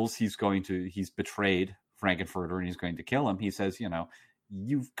reveals he's betrayed Frankenfurter and he's going to kill him, he says,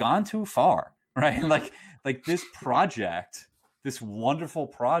 you've gone too far, right? like this project, this wonderful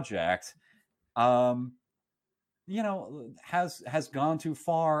project, has gone too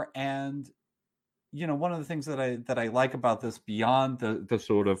far. And one of the things that I like about this, beyond the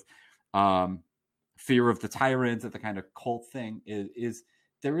sort of fear of the tyrant and the kind of cult thing, is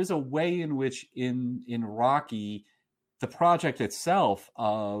there is a way in which in Rocky, the project itself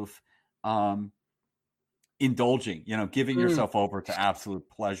of indulging, giving yourself over to absolute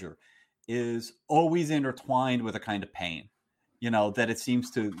pleasure, is always intertwined with a kind of pain, that it seems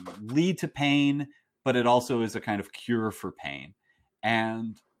to lead to pain, but it also is a kind of cure for pain.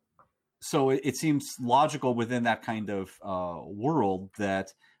 And so it seems logical within that kind of world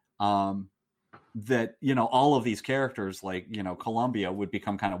that all of these characters, like, Columbia, would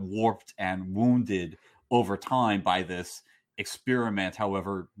become kind of warped and wounded over time by this experiment,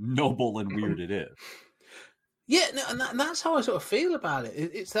 however noble and weird it is. Yeah, no, and that's how I sort of feel about it.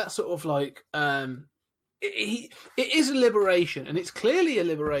 It's that sort of like, it is a liberation, and it's clearly a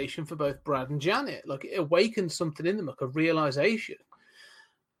liberation for both Brad and Janet. Like, it awakens something in them, like a realization.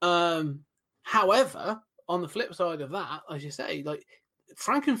 However, on the flip side of that, as you say, like,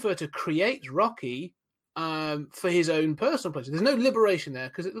 Frankenfurter creates Rocky for his own personal pleasure. There's no liberation there,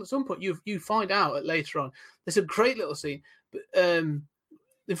 because at some point you find out later on. There's a great little scene, but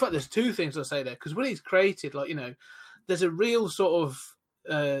in fact, there's two things I'll say there, because when he's created, like, there's a real sort of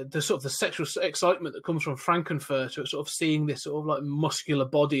the sexual excitement that comes from Frankenfurter, sort of seeing this sort of like muscular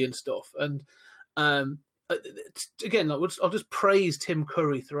body and stuff. And again, like, I'll just praise Tim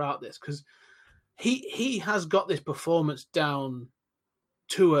Curry throughout this, because he has got this performance down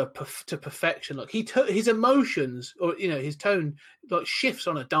to perfection. Like, his emotions, or his tone, like, shifts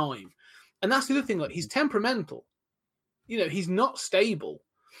on a dime. And that's the other thing. Like, he's temperamental. He's not stable.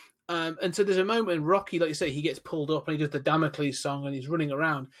 And so there's a moment in Rocky, like you say, he gets pulled up and he does the Damocles song and he's running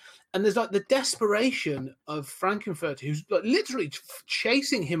around. And there's like the desperation of Frankenfurter, who's like literally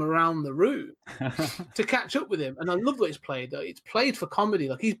chasing him around the room to catch up with him. And I love the way it's played. It's played for comedy.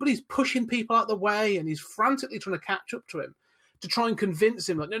 Like, he's pushing people out the way and he's frantically trying to catch up to him to try and convince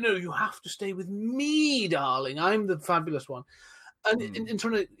him, like, no, you have to stay with me, darling. I'm the fabulous one. And in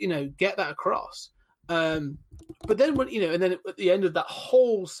trying to, get that across. But then when and then at the end of that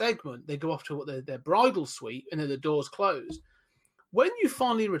whole segment, they go off to their bridal suite, and then the doors close. When you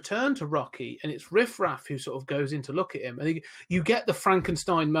finally return to Rocky, and it's Riff Raff who sort of goes in to look at him, and you get the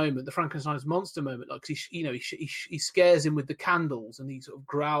Frankenstein moment, the Frankenstein's monster moment, like, he scares him with the candles, and he sort of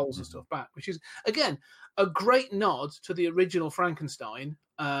growls and stuff back, which is again a great nod to the original Frankenstein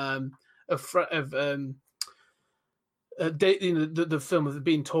of the film of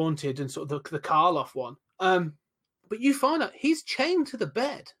being taunted and sort of the Karloff one. But you find out he's chained to the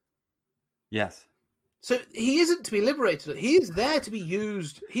bed. Yes. So he isn't to be liberated. He is there to be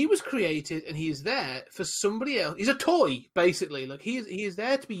used. He was created, and he is there for somebody else. He's a toy, basically. Like he is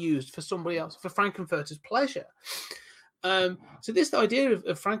there to be used for somebody else, for Frankenfurter's pleasure. So this idea of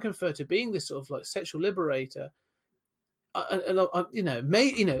Frankenfurter being this sort of like sexual liberator,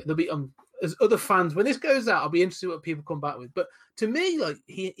 there'll be as other fans when this goes out, I'll be interested in what people come back with. But to me, like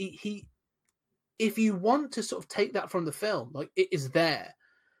he if you want to sort of take that from the film, like it is there.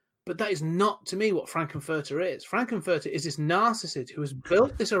 But that is not, to me, what Frankenfurter is. Frankenfurter is this narcissist who has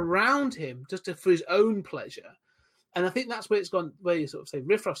built this around him just for his own pleasure. And I think that's where it's gone, where you sort of say,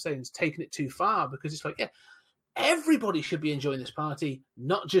 Riff Raff saying it's taken it too far, because it's like, yeah, everybody should be enjoying this party,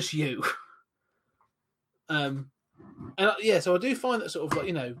 not just you. So I do find that sort of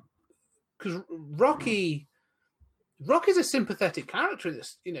like, because Rocky's a sympathetic character in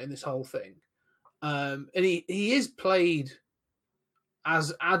this, in this whole thing. And he is played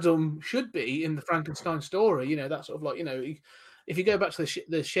as Adam should be in the Frankenstein story, that sort of like, if you go back to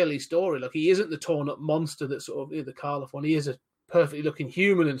the Shelley story, like he isn't the torn up monster that's sort of the Karloff one. He is a perfectly looking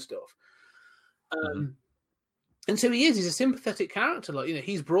human and stuff. And so he's a sympathetic character. Like,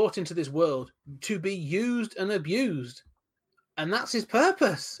 he's brought into this world to be used and abused. And that's his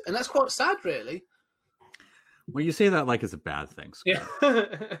purpose. And that's quite sad, really. Well, you say that like it's a bad thing. Scott.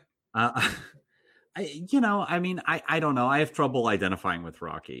 Yeah. I don't know. I have trouble identifying with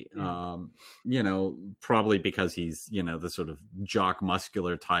Rocky. Probably because he's, the sort of jock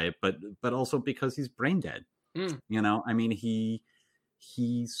muscular type, but also because he's brain dead.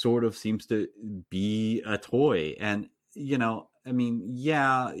 He sort of seems to be a toy. And, you're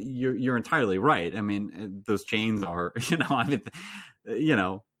entirely right. I mean, those chains are,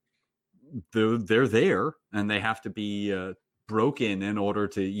 they're there, and they have to be broken in order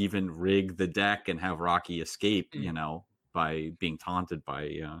to even rig the deck and have Rocky escape, by being taunted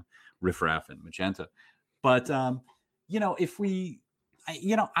by Riff Raff and Magenta. But I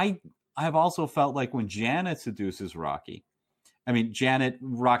have also felt like when Janet seduces Rocky,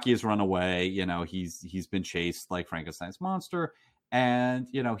 Rocky has run away, he's been chased like Frankenstein's monster, and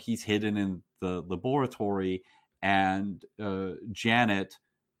he's hidden in the laboratory, and Janet,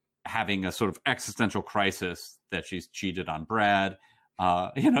 having a sort of existential crisis that she's cheated on Brad,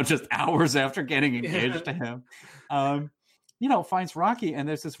 just hours after getting engaged to him, finds Rocky. And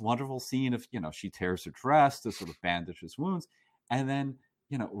there's this wonderful scene of, she tears her dress to sort of bandage his wounds. And then,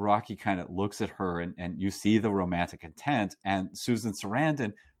 Rocky kind of looks at her, and you see the romantic intent. And Susan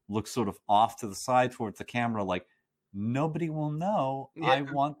Sarandon looks sort of off to the side towards the camera, like, nobody will know. Yeah. I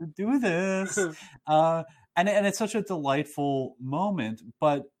want to do this. And it's such a delightful moment,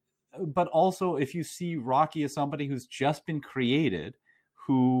 but also if you see Rocky as somebody who's just been created,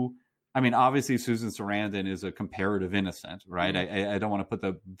 who, obviously Susan Sarandon is a comparative innocent, right? Mm-hmm. I don't want to put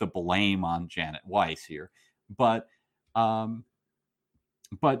the blame on Janet Weiss here, but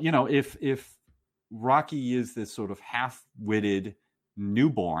if Rocky is this sort of half-witted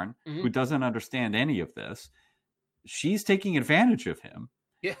newborn who doesn't understand any of this, she's taking advantage of him.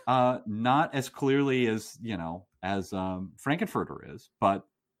 Yeah. Not as clearly as Frankenfurter is, but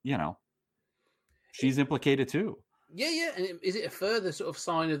she's implicated too. Yeah. And is it a further sort of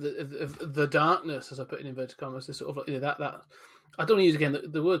sign of the darkness, as I put in inverted commas, the sort of like, that I don't want to use again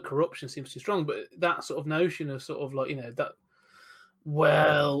the word corruption seems too strong, but that sort of notion of sort of like, that,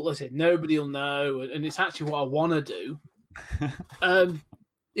 well, let's say nobody will know, and it's actually what I want to do.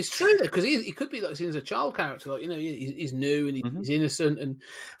 It's true though, because he could be like seen as a child character, like he's new and he's innocent. And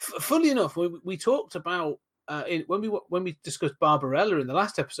funnily enough, we talked about when we discussed Barbarella in the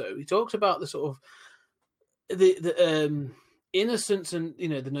last episode, we talked about the sort of the innocence and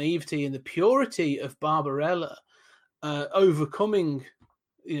the naivety and the purity of Barbarella overcoming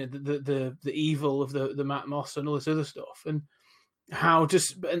the evil of the Matt Moss and all this other stuff, and how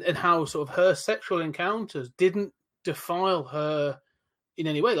how sort of her sexual encounters didn't defile her in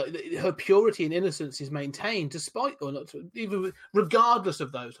any way. Like her purity and innocence is maintained despite, or not, even regardless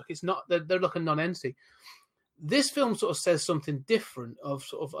of those. Like it's not, they're like a non-entity. This film sort of says something different of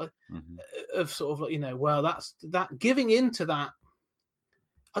sort of well, that's that giving into that.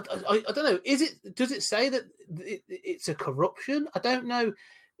 I don't know. Does it say that it's a corruption? I don't know.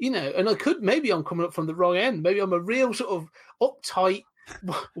 And I'm coming up from the wrong end. Maybe I'm a real sort of uptight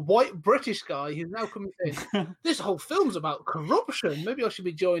white British guy who's now coming in. This whole film's about corruption. Maybe I should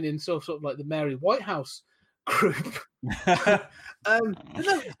be joining sort of like the Mary Whitehouse group. No,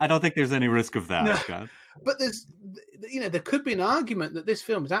 I don't think there's any risk of that, No. Scott. but there's, there could be an argument that this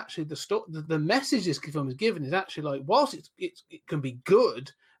film is actually the message this film is given is actually like, whilst it can be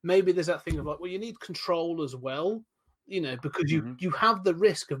good, maybe there's that thing of like, well, you need control as well, because you have the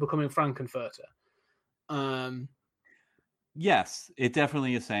risk of becoming Frankenfurter. Yes, it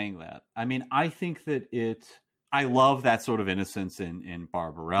definitely is saying that. I mean, I think that I love that sort of innocence in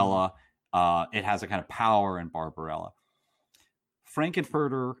Barbarella. It has a kind of power in Barbarella.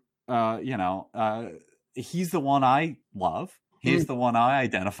 Frankenfurter, he's the one I love. He's the one I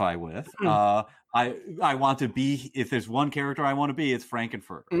identify with. I want to be, if there's one character I want to be, it's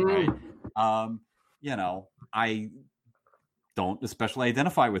Frankenfurter, right? I don't especially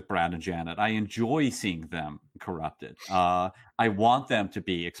identify with Brad and Janet. I enjoy seeing them corrupted. I want them to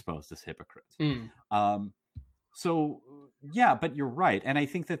be exposed as hypocrites. So, yeah, but you're right. And I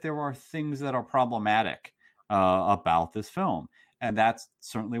think that there are things that are problematic about this film. And that's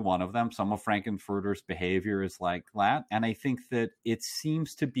certainly one of them. Some of Frankenfurter's behavior is like that. And I think that it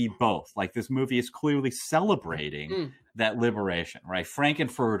seems to be both. Like, this movie is clearly celebrating that liberation, right?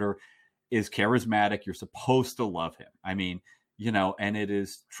 Frankenfurter is charismatic. You're supposed to love him. I mean, and it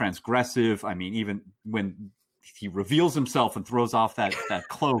is transgressive. I mean, even when he reveals himself and throws off that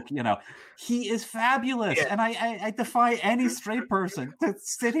cloak, he is fabulous. Yeah. And I defy any straight person to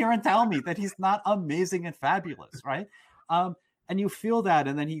sit here and tell me that he's not amazing and fabulous, right? And you feel that,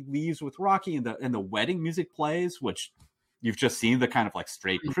 and then he leaves with Rocky, and the wedding music plays, which you've just seen the kind of like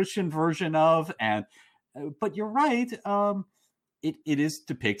straight Christian version of. And but you're right, it is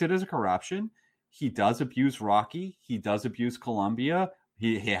depicted as a corruption. He does abuse Rocky. He does abuse Columbia.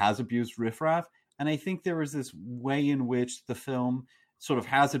 He has abused Riff Raff. And I think there is this way in which the film sort of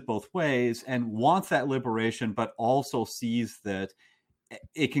has it both ways and wants that liberation, but also sees that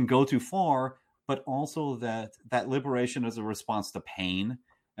it can go too far, but also that liberation is a response to pain.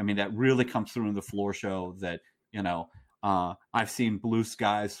 I mean, that really comes through in the Floor show that, I've seen blue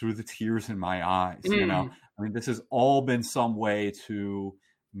skies through the tears in my eyes. I mean, this has all been some way to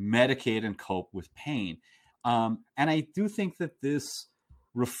medicate and cope with pain. And I do think that this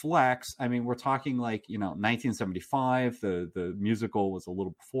reflects, I mean, we're talking like, 1975, the musical was a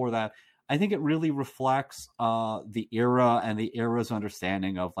little before that. I think it really reflects the era and the era's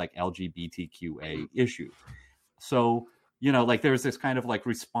understanding of like LGBTQA issues. So, like there's this kind of like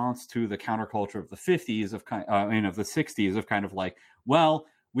response to the counterculture of the 50s of of the 60s of kind of like, well,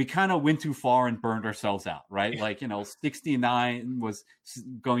 we kind of went too far and burned ourselves out, right? Like, 69 was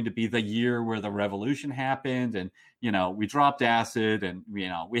going to be the year where the revolution happened, and, we dropped acid, and,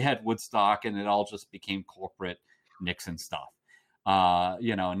 we had Woodstock, and it all just became corporate Nixon stuff.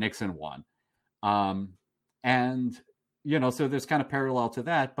 Nixon won. And, so there's kind of parallel to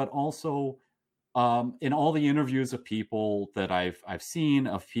that, but also in all the interviews of people that I've seen,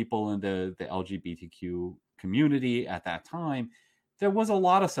 of people in the LGBTQ community at that time, there was a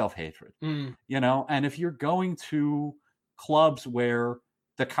lot of self-hatred, and if you're going to clubs where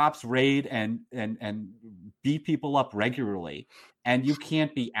the cops raid and beat people up regularly, and you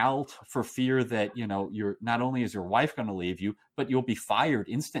can't be out for fear that, you're not only is your wife going to leave you, but you'll be fired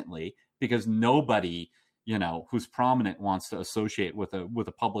instantly because nobody, who's prominent wants to associate with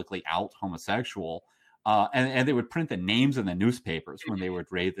a publicly out homosexual. And they would print the names in the newspapers when they would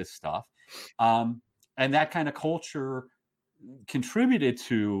raid this stuff. And that kind of culture contributed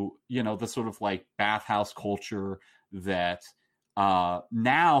to, the sort of like bathhouse culture that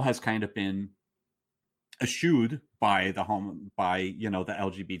now has kind of been eschewed by the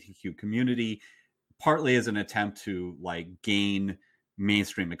LGBTQ community, partly as an attempt to like gain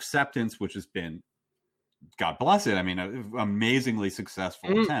mainstream acceptance, which has been, God bless it, I mean, an amazingly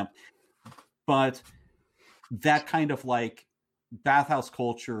successful attempt. But that kind of like bathhouse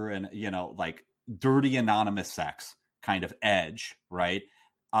culture and, like dirty anonymous sex kind of edge, right,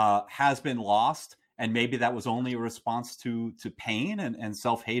 has been lost. And maybe that was only a response to pain and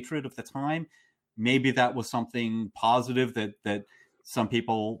self-hatred of the time. Maybe that was something positive that some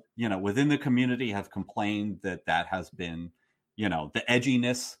people, within the community have complained that has been, the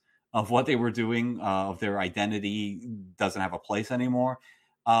edginess of what they were doing, of their identity doesn't have a place anymore.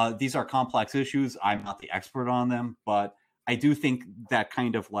 These are complex issues. I'm not the expert on them, but I do think that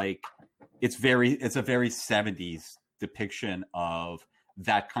kind of like, it's a very 70s depiction of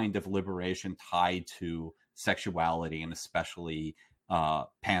that kind of liberation tied to sexuality, and especially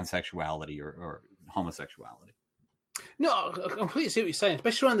pansexuality or homosexuality. No, I completely see what you're saying,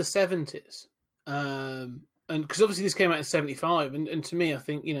 especially around the 70s. And because obviously this came out in 75, and to me, I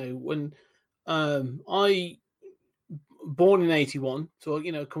think, when I born in 81, so,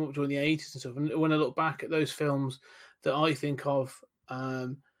 you know, come up during the 80s and stuff. And when I look back at those films that I think of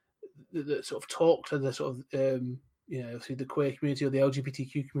that sort of talk to the sort of, you know, through the queer community or the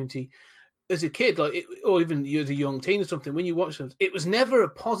LGBTQ community as a kid, like, or even as a young teen or something, when you watch them, it was never a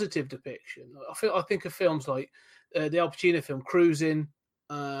positive depiction. I think of films like the Al Pacino film Cruising,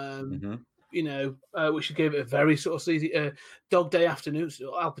 you know, which gave it a very sort of sleazy Dog Day Afternoon.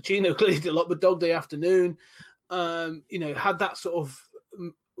 So Al Pacino clearly did a lot with Dog Day Afternoon. You know, had that sort of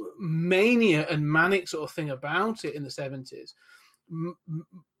mania and manic sort of thing about it in the 70s,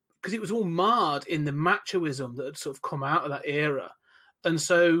 because it was all marred in the machoism that had sort of come out of that era. And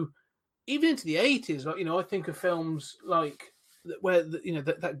so even into the 80s, like, you know, I think of films like where, you know,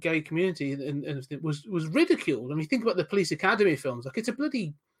 that gay community and everything was ridiculed. I mean, think about the Police Academy films. Like, it's a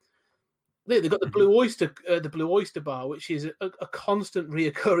bloody... They've got the Blue Oyster Bar, which is a constant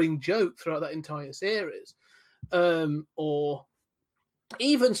reoccurring joke throughout that entire series. Or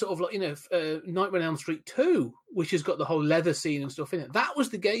even sort of like, you know, Nightmare on Elm Street 2, which has got the whole leather scene and stuff in it. That was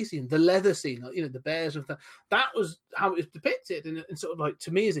the gay scene, the leather scene, like, you know, the bears and stuff. That was how it was depicted. And sort of like,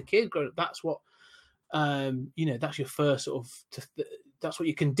 to me as a kid growing up, that's what, you know, that's your first sort of, that's what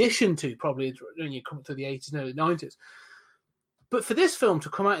you're conditioned to probably when you come to the 80s and early 90s. But for this film to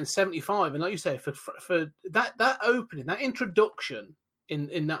come out in 75, and like you say, for that opening, that introduction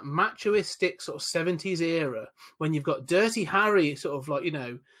in that machoistic sort of 70s era, when you've got Dirty Harry sort of like, you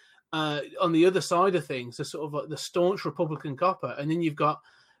know, on the other side of things, the sort of like the staunch Republican copper, and then you've got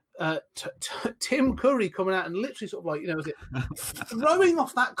Tim Curry coming out and literally sort of like, you know, throwing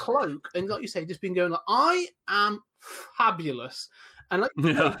off that cloak, and like you say, just being going like, I am fabulous. And like,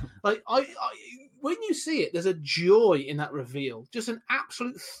 you know, like I when you see it, there's a joy in that reveal, just an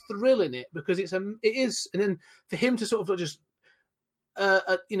absolute thrill in it, because it is, and then for him to sort of just,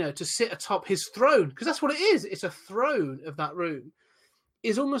 you know, to sit atop his throne, because that's what it is. It's a throne of that room.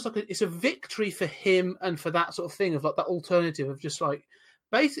 Is almost like it's a victory for him and for that sort of thing of like that alternative of just like,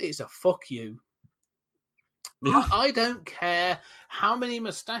 basically it's a fuck you. I don't care how many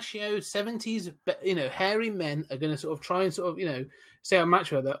mustachioed 70s, you know, hairy men are going to sort of try and sort of, you know, say I'm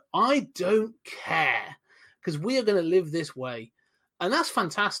macho that. I don't care, because we are going to live this way. And that's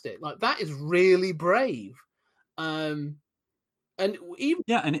fantastic. Like, that is really brave. And even...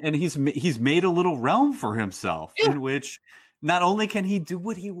 Yeah, and he's made a little realm for himself in which not only can he do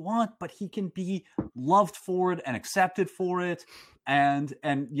what he wants, but he can be loved for it and accepted for it. And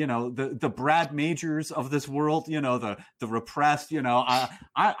you know, the Brad Majors of this world, you know, the repressed, you know,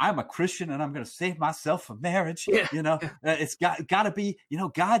 I'm a Christian and I'm going to save myself for marriage. Yeah. You know, it's got to be, you know,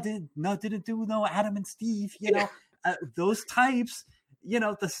 God didn't do no Adam and Steve, you know, those types, you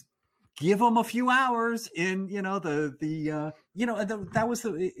know, give them a few hours in, you know, you know, that was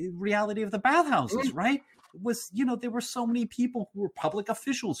the reality of the bathhouses, right? Was, you know, there were so many people who were public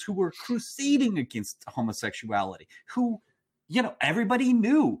officials who were crusading against homosexuality, who, you know, everybody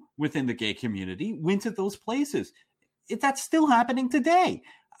knew within the gay community went to those places. That's still happening today.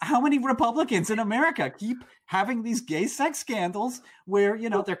 How many Republicans in America keep having these gay sex scandals where, you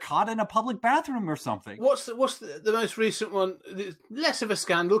know, they're caught in a public bathroom or something? What's the most recent one? Less of a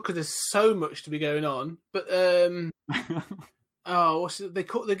scandal because there's so much to be going on. But they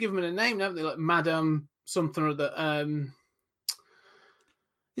give them a name, haven't they? Like Madame something or the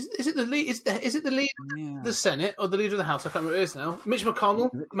Is it the lead? Is it the leader of the Senate or the leader of the House? I can't remember who it is now. Mitch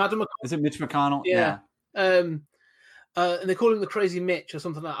McConnell, Madam McConnell. Is it Mitch McConnell? Yeah. And they call him the Crazy Mitch or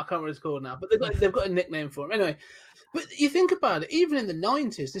something like that. I can't remember what it's called now, but they've got a nickname for him anyway. But you think about it, even in the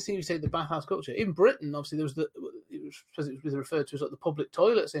 90s, this thing you say, the bathhouse culture. In Britain, obviously, there was it was referred to as like the public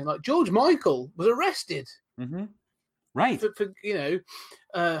toilet scene. Like George Michael was arrested, right? For you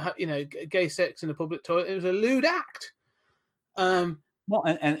know, gay sex in a public toilet. It was a lewd act. Well,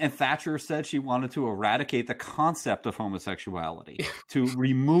 and Thatcher said she wanted to eradicate the concept of homosexuality, to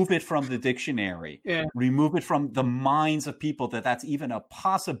remove it from the dictionary, remove it from the minds of people, that's even a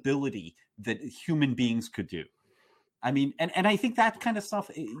possibility that human beings could do. I mean, and I think that kind of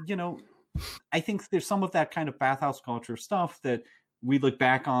stuff, you know, I think there's some of that kind of bathhouse culture stuff that we look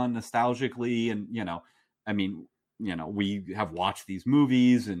back on nostalgically. And, you know, I mean, you know, we have watched these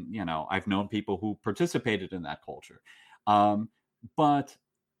movies and, you know, I've known people who participated in that culture. But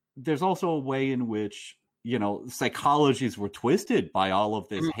there's also a way in which, you know, psychologies were twisted by all of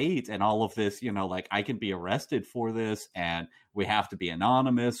this hate and all of this, you know, like I can be arrested for this and we have to be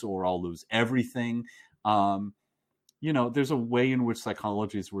anonymous or I'll lose everything. You know, there's a way in which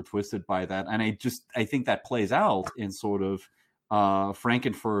psychologies were twisted by that. And I think that plays out in sort of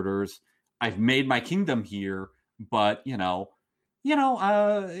Frankenfurter's, I've made my kingdom here, but, I'm going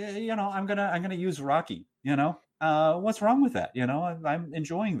to use Rocky, you know? what's wrong with that? I'm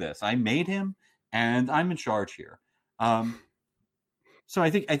enjoying this. I made him, and I'm in charge here. So I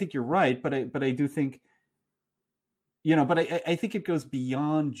think you're right, but I do think, but I think it goes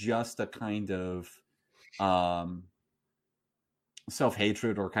beyond just a kind of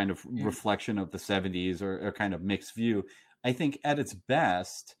self-hatred or kind of reflection of the 70s or kind of mixed view. I think at its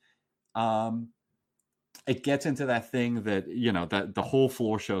best, it gets into that thing that, that the whole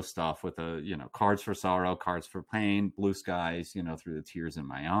floor show stuff with the, cards for sorrow, cards for pain, blue skies, through the tears in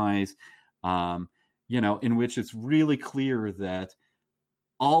my eyes, in which it's really clear that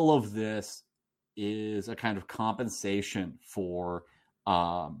all of this is a kind of compensation for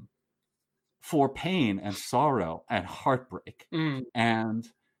pain and sorrow and heartbreak. And,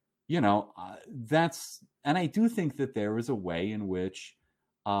 and I do think that there is a way in which,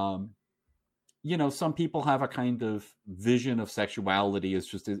 some people have a kind of vision of sexuality as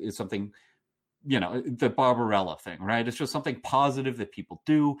just is something, the Barbarella thing, right? It's just something positive that people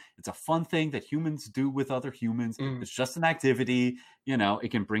do. It's a fun thing that humans do with other humans. It's just an activity,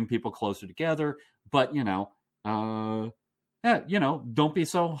 it can bring people closer together, but, don't be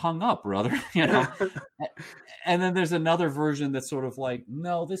so hung up, brother, And then there's another version that's sort of like,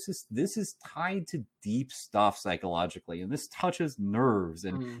 no, this is tied to deep stuff psychologically, and this touches nerves,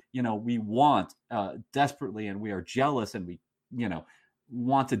 and we want desperately, and we are jealous, and we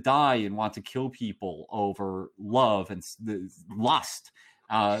want to die and want to kill people over love and lust.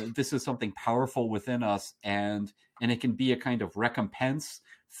 This is something powerful within us, and it can be a kind of recompense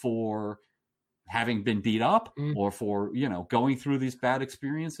for having been beat up or for going through these bad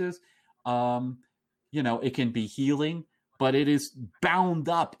experiences. It can be healing, but it is bound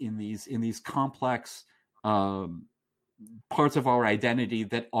up in these complex parts of our identity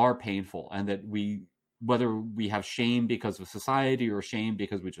that are painful, and that whether we have shame because of society or shame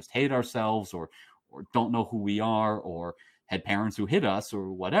because we just hate ourselves or don't know who we are or had parents who hit us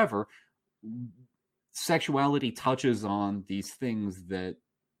or whatever, sexuality touches on these things that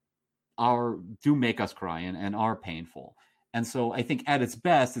do make us cry and are painful. And so I think at its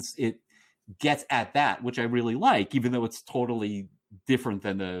best, it gets at that, which I really like, even though it's totally different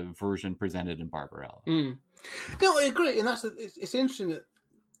than the version presented in Barbarella. No, I agree, and it's interesting that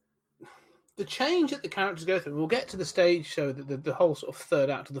the change that the characters go through. We'll get to the stage show, the whole sort of third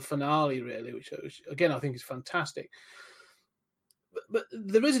act of the finale, really, which again I think is fantastic. But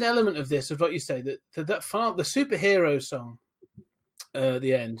there is an element of this, of what you say, that the superhero song.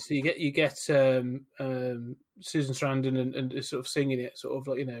 The end. So you get Susan Sarandon and sort of singing it, sort of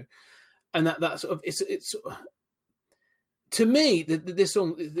like, and that sort of it's to me this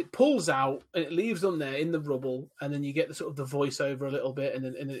song, it pulls out and it leaves them there in the rubble, and then you get the sort of the voiceover a little bit, and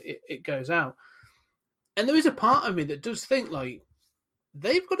then it goes out. And there is a part of me that does think like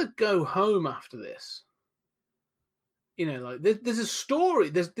they've got to go home after this. Like there's a story.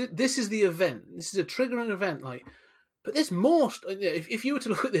 This is the event. This is a triggering event. Like. But there's more. If you were to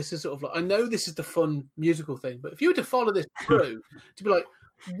look at this as sort of like, I know this is the fun musical thing, but if you were to follow this through, to be like,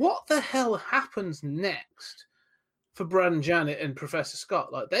 what the hell happens next for Brad and Janet and Professor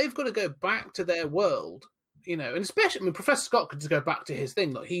Scott? Like, they've got to go back to their world, and especially, Professor Scott could just go back to his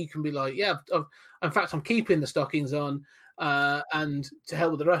thing. Like, he can be like, yeah, in fact, I'm keeping the stockings on, and to hell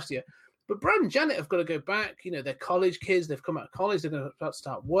with the rest of you. But Brad and Janet have got to go back. They're college kids. They've come out of college. They're going to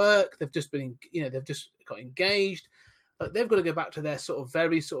start work. They've just been, they've just got engaged. Like, they've got to go back to their sort of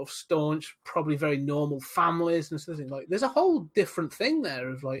very sort of staunch, probably very normal families and something. Like, there's a whole different thing there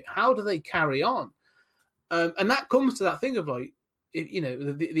of like, how do they carry on? And that comes to that thing of like, the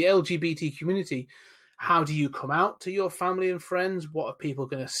LGBT community. How do you come out to your family and friends? What are people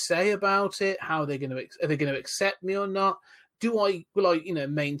going to say about it? How are they going to accept me or not? Will I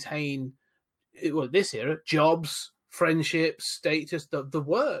maintain this era, jobs, friendships, status, the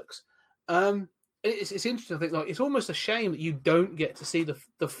works. It's interesting. I think like it's almost a shame that you don't get to see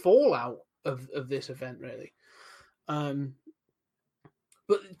the fallout of this event, really. But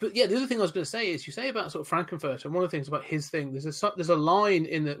yeah, the other thing I was going to say is you say about sort of Frankenfurter, and one of the things about his thing, there's a line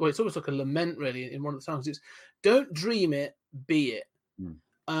in the it's almost like a lament, really, in one of the songs. It's "Don't dream it, be it."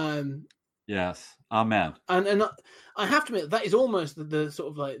 Yes, amen. And I have to admit that is almost the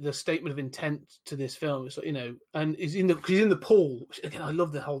sort of like the statement of intent to this film. So, and he's in the pool. Which, again, I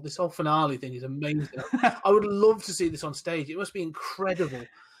love this whole finale thing is amazing. I would love to see this on stage. It must be incredible.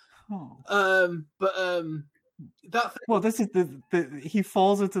 That thing, well, this is he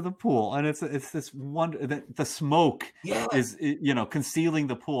falls into the pool, and it's this wonder that the smoke is concealing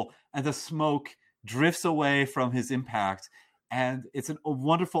the pool, and the smoke drifts away from his impact. And it's a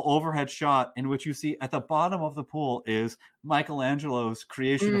wonderful overhead shot in which you see at the bottom of the pool is Michelangelo's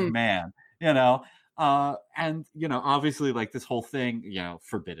creation of man, And obviously, like this whole thing,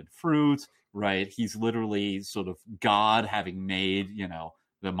 forbidden fruit, right? He's literally sort of God, having made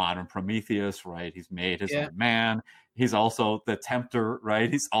the modern Prometheus, right? He's made his own man. He's also the tempter,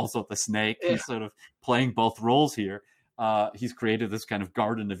 right? He's also the snake. He's sort of playing both roles here. He's created this kind of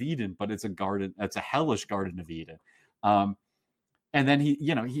Garden of Eden, but it's a hellish Garden of Eden. And then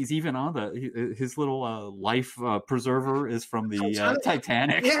he's even on his little life preserver is from the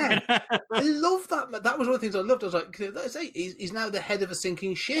Titanic. Yeah, I love that. That was one of the things I loved. I was like, let's say he's now the head of a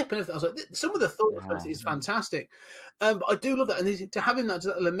sinking ship, and I was like, some of the thought of it is fantastic. But I do love that, and to have him that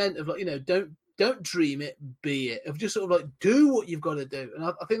lament of like, don't dream it, be it, of just sort of like do what you've got to do, and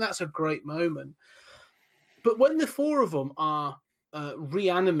I think that's a great moment. But when the four of them are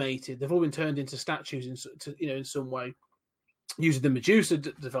reanimated, they've all been turned into statues in some way, using the Medusa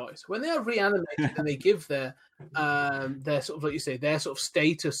device. When they are reanimated and they give their sort of, like you say, their sort of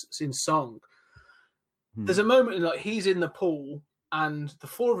status in song, there's a moment in like he's in the pool and the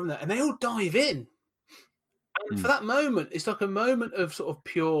four of them there, and they all dive in. And for that moment, it's like a moment of sort of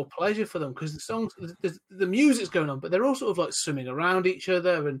pure pleasure for them, because the music's going on, but they're all sort of like swimming around each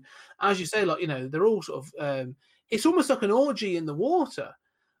other, and as you say, like they're all sort of it's almost like an orgy in the water.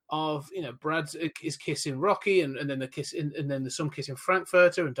 Of Brad is kissing Rocky, and then the kiss, and then there's some kissing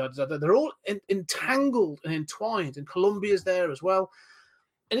Frankfurter, and they're all entangled and entwined, and Columbia's there as well,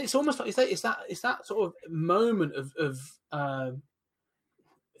 and it's almost like it's that sort of moment of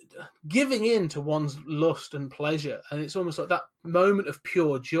giving in to one's lust and pleasure, and it's almost like that moment of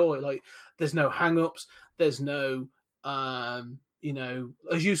pure joy. Like there's no hang-ups, there's no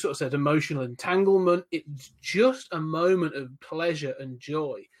as you sort of said, emotional entanglement. It's just a moment of pleasure and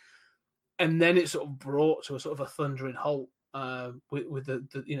joy. And then it's sort of brought to a sort of a thundering halt with the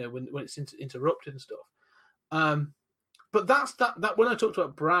when it's interrupted and stuff. But that's that when I talked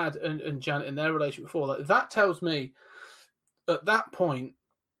about Brad and Janet and their relationship before, like, that tells me at that point,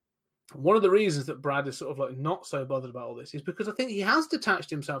 one of the reasons that Brad is sort of like not so bothered about all this is because I think he has detached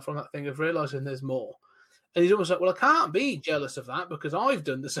himself from that thing of realizing there's more. And he's almost like, well, I can't be jealous of that because I've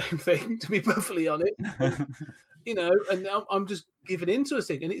done the same thing, to be perfectly honest. And I'm just giving into a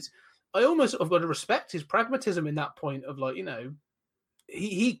thing. And I almost sort of got to respect his pragmatism in that point of like,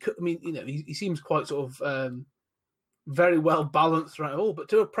 he seems quite sort of very well balanced throughout it all, but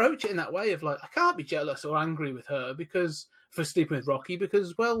to approach it in that way of like, I can't be jealous or angry with her for sleeping with Rocky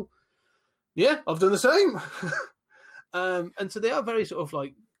because, well, yeah, I've done the same. And so they are very sort of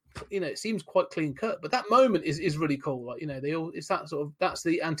like, it seems quite clean cut, but that moment is really cool. Like, it's that sort of, that's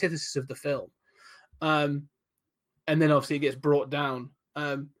the antithesis of the film. And then obviously it gets brought down.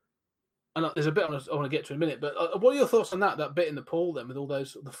 And there's a bit I want to get to in a minute, but what are your thoughts on that bit in the pool then, with all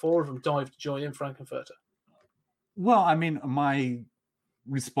those, the four of them dive to join in Frankenfurter? Well, I mean, my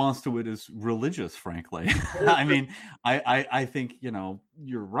response to it is religious, frankly. I mean, I think,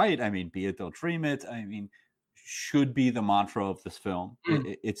 you're right. I mean, be it, don't dream it. I mean, should be the mantra of this film.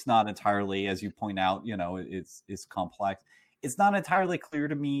 It's not entirely, as you point out, it's complex. It's not entirely clear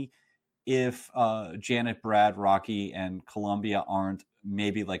to me if Janet, Brad, Rocky, and Columbia aren't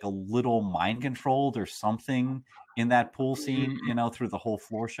maybe like a little mind controlled or something in that pool scene, through the whole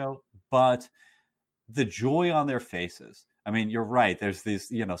floor show. But the joy on their faces, I mean, you're right. There's this,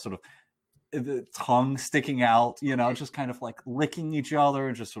 sort of the tongue sticking out, just kind of like licking each other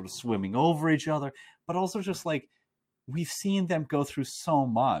and just sort of swimming over each other. But also just like, we've seen them go through so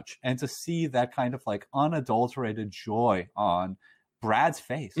much, and to see that kind of like unadulterated joy on Brad's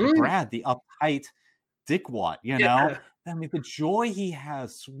face, Brad, the uptight dickwad, I mean, the joy he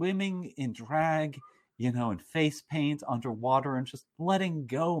has swimming in drag, in face paint underwater and just letting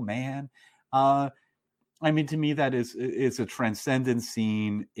go, man. I mean, to me, it's a transcendent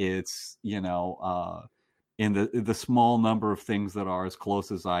scene. It's, in the small number of things that are as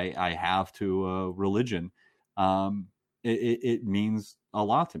close as I have to religion. It means a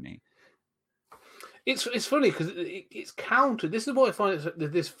lot to me. It's funny because it's countered. This is why I find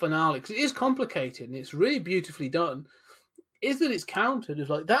this finale, because it is complicated and it's really beautifully done. Is that it's countered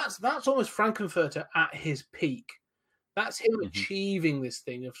as like that's almost Frankenfurter at his peak. That's him achieving this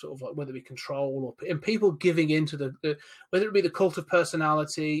thing of sort of like whether it be control and people giving into the whether it be the cult of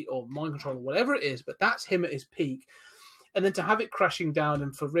personality or mind control or whatever it is, but that's him at his peak. And then to have it crashing down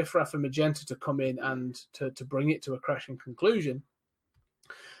and for Riff Raff and Magenta to come in and to bring it to a crashing conclusion.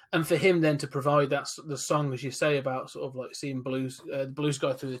 And for him then to provide the song, as you say, about sort of like seeing blue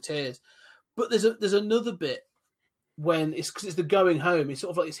sky through the tears. But there's another bit when it's the going home. It's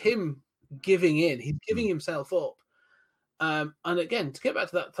sort of like it's him giving in. He's giving himself up. And again, to get back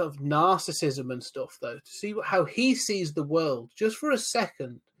to that sort of narcissism and stuff, though, to see how he sees the world just for a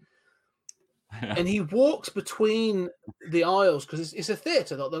second. and he walks between the aisles because it's a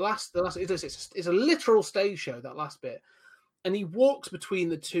theatre. Like the last it's a literal stage show, that last bit. And he walks between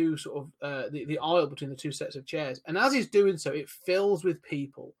the two sort of the aisle between the two sets of chairs. And as he's doing so, it fills with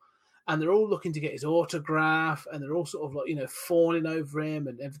people. And they're all looking to get his autograph. And they're all sort of like, you know, fawning over him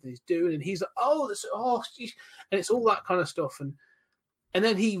and everything he's doing. And he's like, geez. And it's all that kind of stuff. And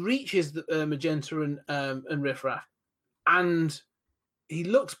then he reaches the, Magenta and Riff Raff. And he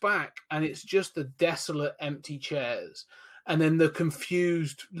looks back and it's just the desolate, empty chairs. And then the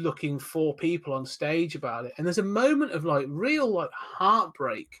confused looking 4 people on stage about it. And there's a moment of like real like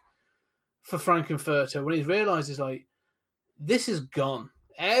heartbreak for Frank-N-Furter when he realizes like, this is gone.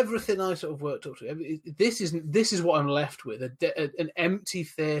 Everything I sort of worked up to, this is what I'm left with, an empty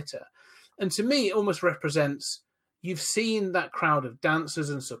theatre. And to me, it almost represents, you've seen that crowd of dancers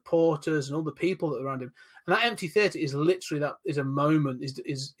and supporters and all the people that are around him. And that empty theatre is literally, that is a moment,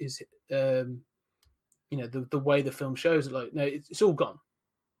 you know, the way the film shows it, like, no, it's all gone.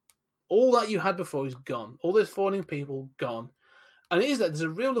 All that you had before is gone. All those fawning people, gone. And it is that there's a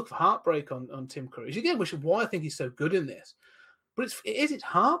real look of heartbreak on Tim Curry. Again, which is why I think he's so good in this. But it's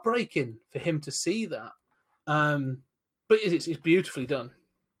heartbreaking for him to see that. But it's beautifully done.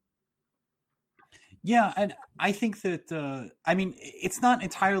 Yeah, and I think that, I mean, it's not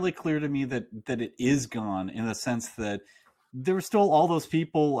entirely clear to me that it is gone in the sense that there were still all those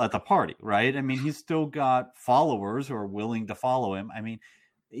people at the party, right? I mean, he's still got followers who are willing to follow him. I mean,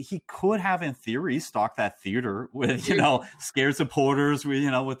 he could have, in theory, stocked that theater with, you know, scared supporters, with,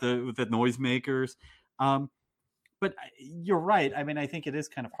 you know, with the noisemakers. But you're right. I mean, I think it is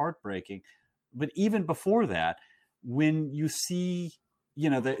kind of heartbreaking. But even before that, when you see, you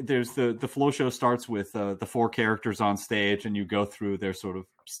know, there's the flow show starts with the 4 characters on stage, and you go through their sort of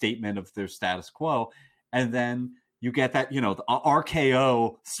statement of their status quo, and then you get that, you know, the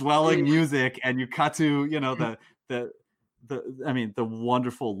RKO swelling music, and you cut to, you know, the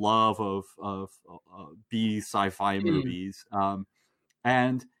wonderful love of B sci-fi movies,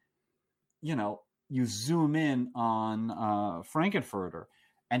 and you know, you zoom in on Frank-N-Furter,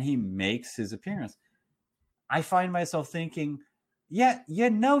 and he makes his appearance. I find myself thinking, yeah, you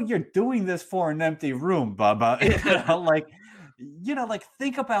know, you're doing this for an empty room, Bubba. You know, like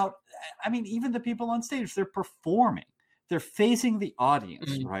think about, I mean, even the people on stage, they're performing, they're facing the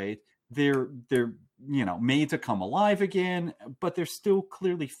audience, right? They're, you know, made to come alive again, but they're still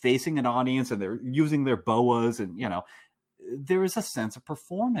clearly facing an audience, and they're using their boas, and, you know, there is a sense of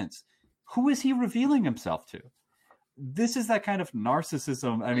performance. Who is he revealing himself to? This is that kind of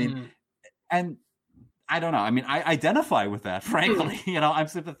narcissism. I mean, and I don't know. I mean, I identify with that, frankly. You know, I'm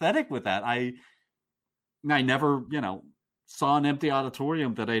sympathetic with that. I never, you know, saw an empty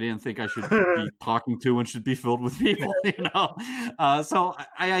auditorium that I didn't think I should be talking to and should be filled with people, you know? So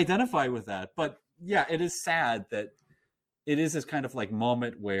I identify with that. But yeah, it is sad that it is this kind of like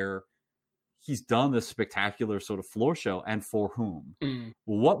moment where he's done this spectacular sort of floor show, and for whom?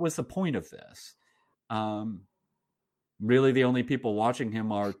 What was the point of this? Really, the only people watching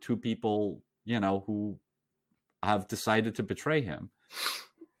him are 2 people, you know, who have decided to betray him.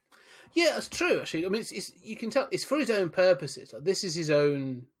 Yeah, that's true. Actually, I mean, it's you can tell it's for his own purposes. Like, this is his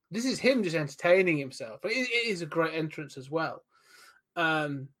own. This is him just entertaining himself. But it is a great entrance as well.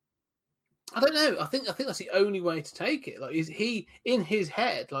 I don't know. I think that's the only way to take it. Like, is he in his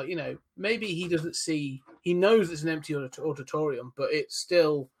head? Like, you know, maybe he doesn't see. He knows it's an empty auditorium, but it's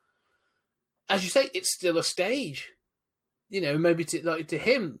still, as you say, it's still a stage. You know, maybe to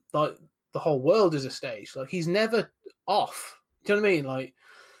him, like the whole world is a stage. Like, he's never off. Do you know what I mean? Like.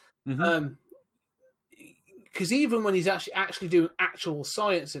 Because even when he's actually doing actual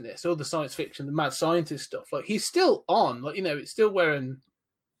science in this, all the science fiction, the mad scientist stuff, like he's still on, like, you know, it's still like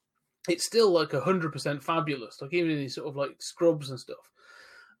 100% fabulous, like even in his sort of like scrubs and stuff.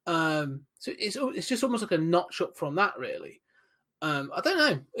 So it's just almost like a notch up from that, really. I don't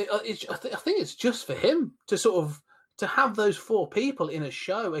know. I think it's just for him to sort of to have those 4 people in a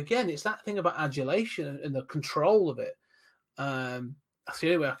show. Again, it's that thing about adulation and the control of it. That's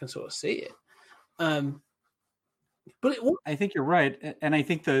the only way I can sort of see it. But I think you're right, and I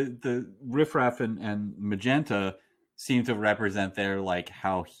think the Riff Raff and Magenta seem to represent there, like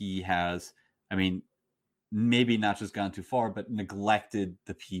how he has, I mean, maybe not just gone too far, but neglected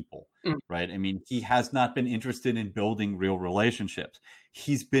the people, right? I mean, he has not been interested in building real relationships.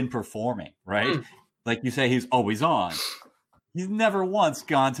 He's been performing, right? Like you say, he's always on. He's never once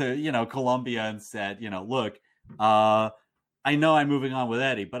gone to, you know, Columbia and said, you know, look, I know I'm moving on with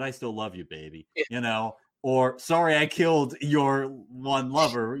Eddie, but I still love you, baby. Yeah. You know, or sorry, I killed your one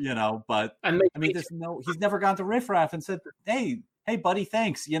lover, you know, but I mean, he's never gone to Riff Raff and said, hey, hey, buddy,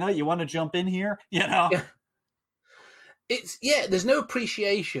 thanks. You want to jump in here? Yeah. There's no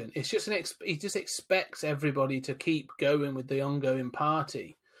appreciation. It's just he just expects everybody to keep going with the ongoing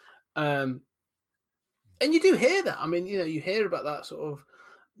party. And you do hear that. I mean, you hear about that sort of.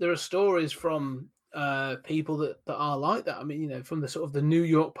 There are stories from people that are like that. I mean, from the sort of the New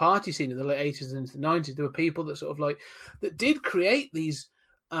York party scene in the late 80s and into the 90s, there were people that sort of that did create these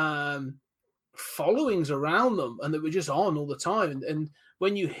followings around them, and that were just on all the time. And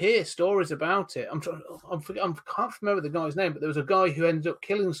when you hear stories about it, I can't remember the guy's name, but there was a guy who ended up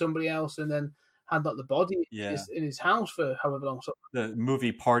killing somebody else and then had the body in his house for however long. So the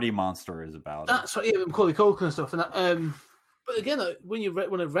movie Party Monster is about that's it. Yeah, Macaulay Culkin and stuff. And but again,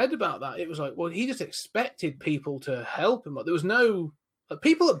 when I read about that, it was he just expected people to help him. There was no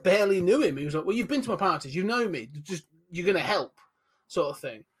people that barely knew him. He was like, well, you've been to my parties, you know me, just you're going to help, sort of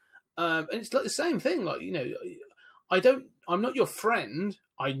thing. And it's like the same thing. I'm not your friend.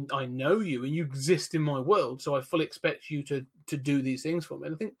 I know you, and you exist in my world, so I fully expect you to do these things for me.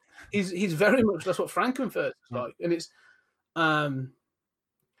 And I think he's very much that's what Frankenfurter is like, and it's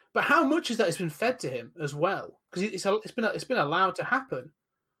but how much is that has been fed to him as well? Because it's been allowed to happen.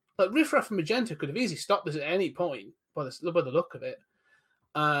 Like Riff Raff and Magenta could have easily stopped this at any point by the look of it,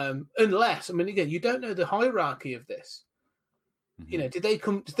 unless again you don't know the hierarchy of this. Mm-hmm. Did they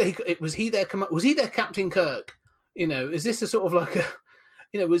come? Was he their Captain Kirk? Is this a sort of like a,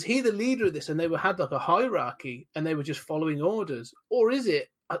 was he the leader of this, and they had like a hierarchy, and they were just following orders, or is it?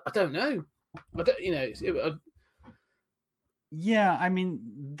 I don't know. I don't. Yeah, I mean,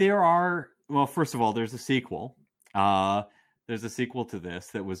 there are. Well, first of all, there's a sequel. There's a sequel to this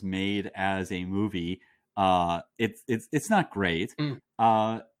that was made as a movie. It's not great.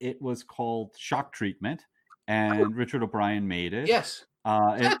 It was called Shock Treatment, and Richard O'Brien made it. Yes.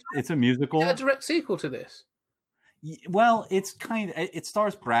 It's a musical. A direct sequel to this. Well, it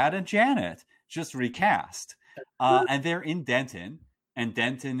stars Brad and Janet, just recast, and they're in Denton, and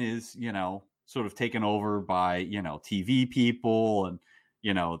Denton is sort of taken over by TV people, and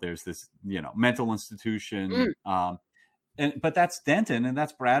there's this mental institution, but that's Denton, and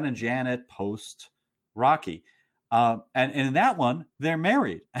that's Brad and Janet post Rocky, and in that one they're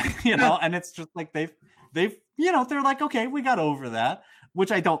married, and it's just like they've they're like, okay, we got over that,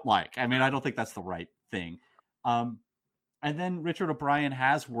 which I don't like. I mean, I don't think that's the right thing. And then Richard O'Brien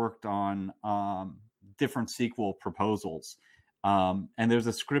has worked on different sequel proposals. And there's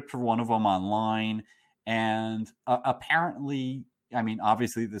a script for one of them online. And apparently, I mean,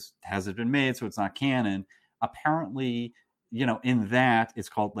 obviously this hasn't been made, so it's not canon. Apparently, in that, it's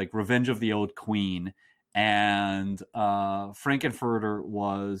called like Revenge of the Old Queen. And Frankenfurter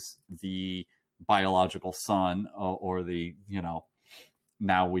was the biological son or the,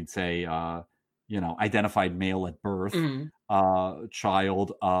 now we'd say, identified male at birth,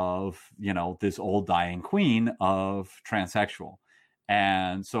 child of, this old dying queen of transsexual.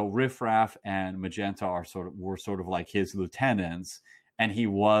 And so Riff Raff and Magenta were sort of like his lieutenants. And he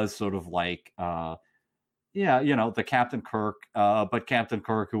was sort of like, the Captain Kirk, but Captain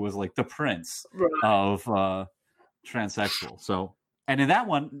Kirk, who was like the prince of transsexual. So, and in that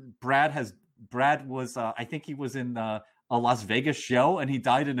one, Brad was, I think he was in a Las Vegas show, and he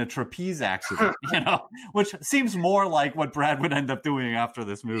died in a trapeze accident, which seems more like what Brad would end up doing after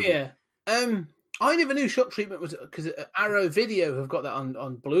this movie. Yeah. I never knew Shock Treatment was, because Arrow Video have got that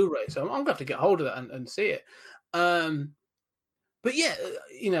on Blu-ray, so I'm going to have to get hold of that and see it. But yeah,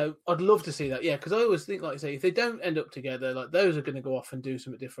 I'd love to see that. Yeah, because I always think, like I say, if they don't end up together, like those are going to go off and do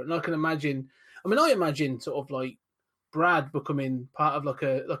something different. And I can imagine, I imagine sort of like Brad becoming part of like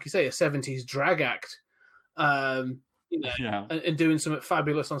you say, a 70s drag act. And doing something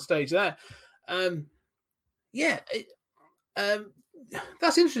fabulous on stage there. That's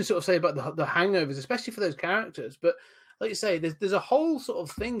interesting to sort of say about the hangovers, especially for those characters. But like you say, there's a whole sort of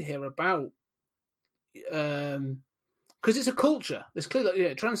thing here about, because it's a culture. There's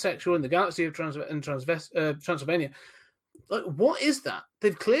clearly transsexual in the galaxy of Transylvania. Like, what is that?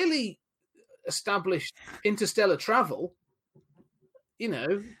 They've clearly established interstellar travel.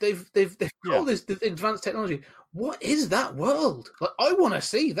 They've got all this advanced technology. What is that world? Like, I want to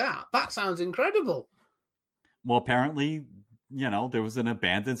see that. That sounds incredible. Well, apparently, there was an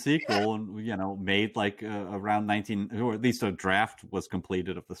abandoned sequel, and made like around or at least a draft was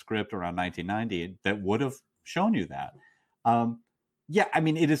completed of the script around 1990 that would have shown you that.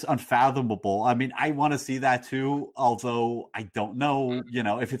 It is unfathomable. I mean, I want to see that too, although I don't know,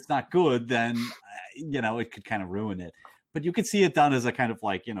 if it's not good, then it could kind of ruin it. But you could see it done as a kind of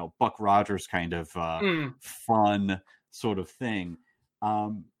like, Buck Rogers kind of fun sort of thing.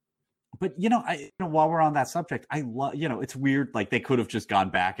 but while we're on that subject, I love, it's weird. Like they could have just gone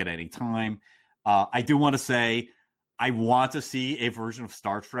back at any time. I do want to say, I want to see a version of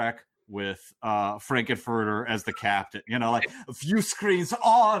Star Trek with Frankenfurter as the captain. Like a few screens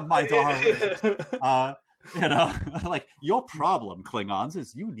on, my darling. Like your problem, Klingons,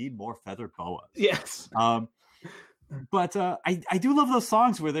 is you need more feathered boas. Yes. But I do love those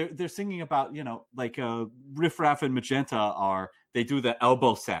songs where they're singing about, like Riff Raff and Magenta they do the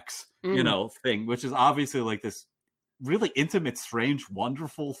elbow sex, thing, which is obviously like this really intimate, strange,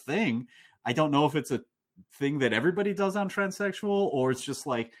 wonderful thing. I don't know if it's a thing that everybody does on Transsexual, or it's just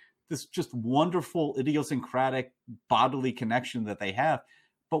like this just wonderful idiosyncratic bodily connection that they have.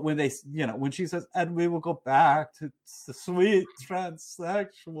 But when they, when she says, and we will go back to the sweet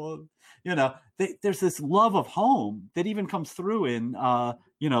transsexual, there's this love of home that even comes through in,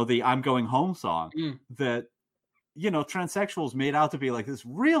 the I'm Going Home song that, transsexuals made out to be like this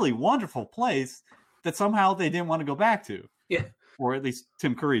really wonderful place that somehow they didn't want to go back to. Yeah. Or at least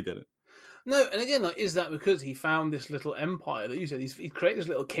Tim Curry did it. No, and again, like, is that because he found this little empire that you said he created this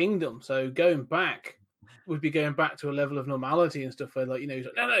little kingdom? So going back would be going back to a level of normality and stuff where, like, he's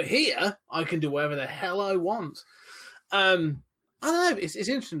like, no, here I can do whatever the hell I want. I don't know. It's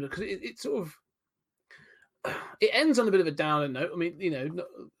interesting because it sort of it ends on a bit of a downer note. I mean,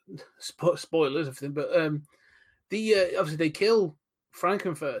 spoilers, everything, but obviously they kill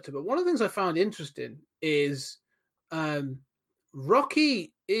Frankenfurter. But one of the things I found interesting is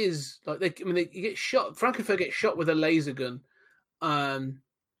Rocky is like they get shot. Frankenfurter gets shot with a laser gun, and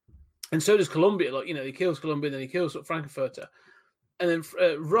so does Columbia. Like he kills Columbia, then he kills Frankenfurter, and then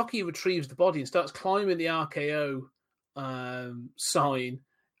Rocky retrieves the body and starts climbing the RKO sign.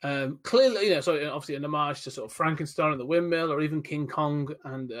 Clearly, obviously an homage to sort of Frankenstein and the windmill, or even King Kong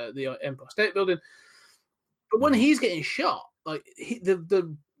and the Empire State Building. But when he's getting shot, like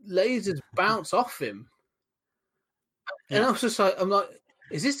the lasers bounce off him, and I was just like, I'm like,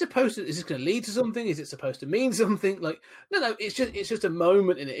 is this going to lead to something? Is it supposed to mean something? Like, no, it's just a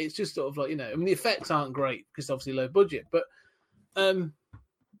moment in it. It's just sort of like, the effects aren't great because it's obviously low budget, but it's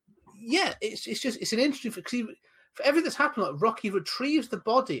an interesting because for everything that's happened, like Rocky retrieves the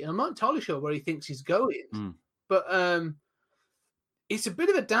body, and I'm not entirely sure where he thinks he's going, but it's a bit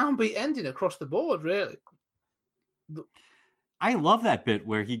of a downbeat ending across the board, really. I love that bit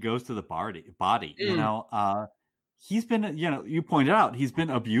where he goes to the body. He's been, you pointed out, he's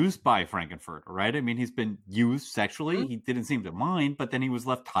been abused by Frankenfurter, right? I mean, he's been used sexually. Mm-hmm. He didn't seem to mind, but then he was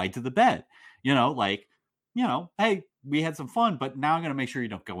left tied to the bed. Hey, we had some fun, but now I'm going to make sure you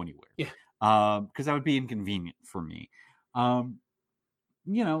don't go anywhere. Yeah. Because that would be inconvenient for me. They've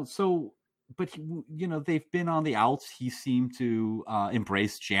been on the outs. He seemed to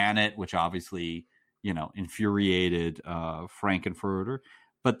embrace Janet, which obviously, infuriated Frankenfurter.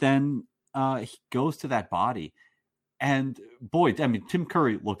 But then he goes to that body. And boy, I mean, Tim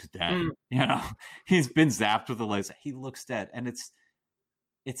Curry looks dead. He's been zapped with a laser. He looks dead, and it's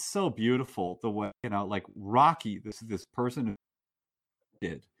so beautiful the way like Rocky, this person who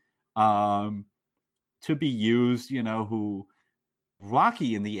did to be used. Who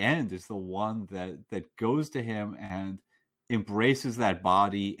Rocky in the end is the one that goes to him and embraces that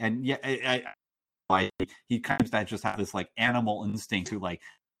body, and he kind of just has this like animal instinct to like.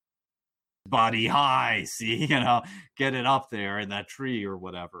 Body high, see, get it up there in that tree or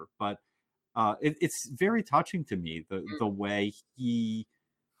whatever. But it's very touching to me the way you'd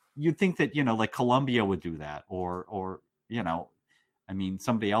think that like Columbia would do that, or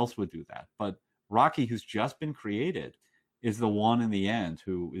somebody else would do that. But Rocky, who's just been created, is the one in the end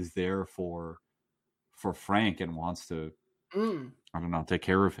who is there for Frank and wants to take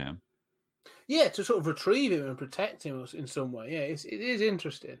care of him. Yeah, to sort of retrieve him and protect him in some way. Yeah, it is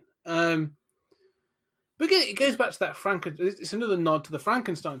interesting. But again, it goes back to that it's another nod to the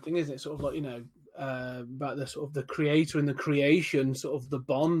Frankenstein thing, isn't it? Sort of like about the sort of the creator and the creation, sort of the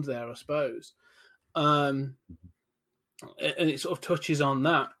bond there, I suppose. And it sort of touches on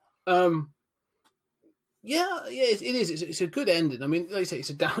that. It is. It's a good ending. I mean, like you say,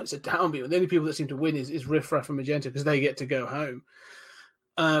 it's a downbeat. The only people that seem to win is Riff Raff and Magenta because they get to go home.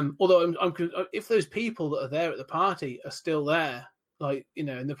 Although if those people that are there at the party are still there, like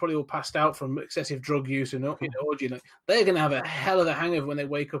and they're probably all passed out from excessive drug use and orgy, like they're going to have a hell of a hangover when they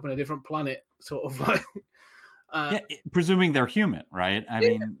wake up on a different planet, sort of like. Presuming they're human, right? I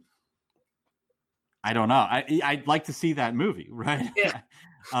mean, I don't know. I'd like to see that movie, right? Yeah.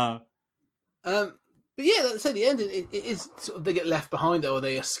 But yeah, let's say the end. It is sort of they get left behind, or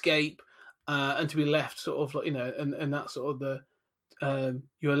they escape, and to be left sort of like and that's sort of the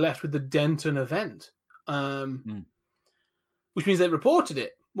you are left with the Denton event. Which means they reported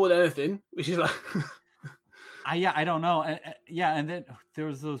it more than anything, which is like. I don't know. And then there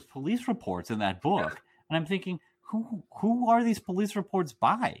was those police reports in that book, and I'm thinking, who are these police reports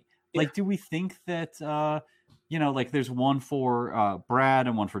by? Like, do we think that like there's one for Brad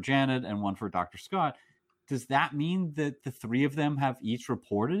and one for Janet and one for Dr. Scott? Does that mean that the three of them have each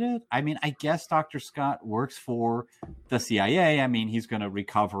reported it? I mean, I guess Dr. Scott works for the CIA. I mean, he's going to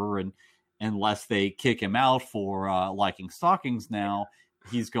recover, and unless they kick him out for liking stockings now,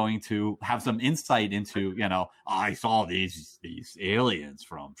 he's going to have some insight into, I saw these aliens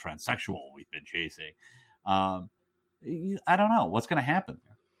from Transsexual we've been chasing. I don't know what's going to happen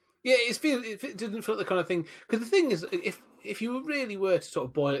there. Yeah, it doesn't feel like the kind of thing. Because the thing is, if you really were to sort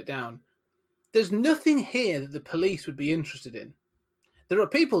of boil it down, there's nothing here that the police would be interested in. There are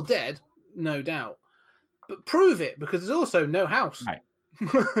people dead, no doubt, but prove it, because there's also no house. Right.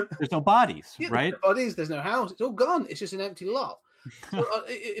 There's no bodies, right? There's no bodies, there's no house. It's all gone. It's just an empty lot. So,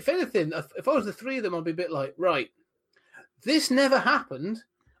 if anything, if I was the three of them, I'd be a bit like, right, this never happened,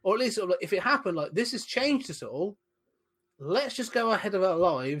 or at least sort of like, if it happened, like this has changed us all. Let's just go ahead of our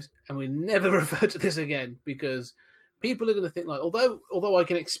lives, and we never refer to this again, because people are going to think like, although I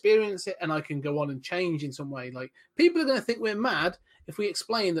can experience it and I can go on and change in some way, like people are going to think we're mad if we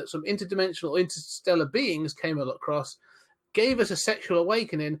explain that some interdimensional, interstellar beings came across, gave us a sexual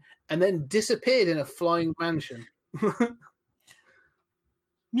awakening, and then disappeared in a flying mansion.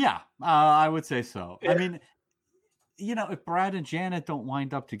 Yeah, I would say so. Yeah. I mean, if Brad and Janet don't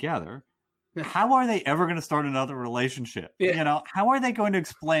wind up together, how are they ever going to start another relationship? Yeah. How are they going to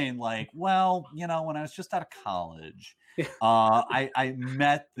explain, like, well, when I was just out of college, I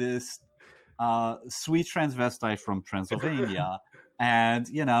met this sweet transvestite from Transylvania, and,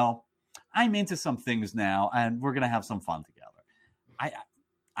 I'm into some things now, and we're going to have some fun together.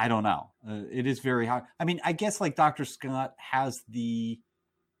 I don't know. It is very hard. I mean, I guess, like, Dr. Scott has the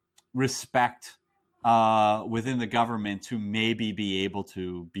respect within the government to maybe be able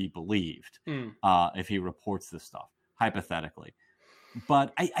to be believed if he reports this stuff, hypothetically.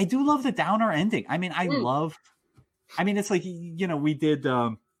 But I do love the downer ending. I mean, it's like, we did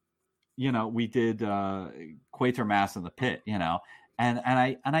Quatermass in the Pit, and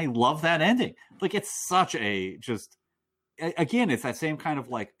I love that ending. Like, it's such a again, it's that same kind of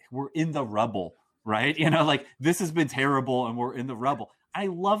like, we're in the rubble, right? Like, this has been terrible and we're in the rubble. I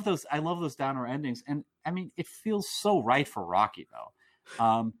love those downer endings. And I mean, it feels so right for Rocky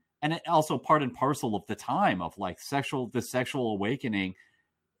though. And it also part and parcel of the time of like the sexual awakening.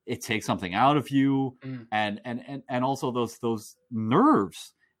 It takes something out of you. And also those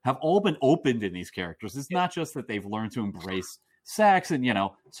nerves have all been opened in these characters. It's not just that they've learned to embrace sex and,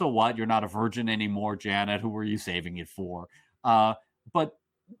 so what? You're not a virgin anymore, Janet. Who were you saving it for? But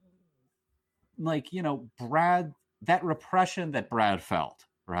like, Brad, that repression that Brad felt,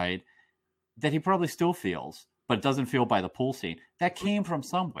 right? That he probably still feels, but doesn't feel by the pool scene. That came from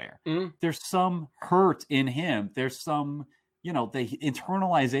somewhere. There's some hurt in him. There's some, the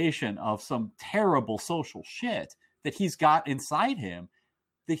internalization of some terrible social shit that he's got inside him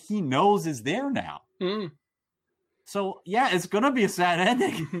that he knows is there now. So yeah, it's gonna be a sad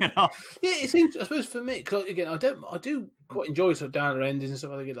ending. Yeah, it seems. I suppose for me, because again, I do quite enjoy sort of downer endings and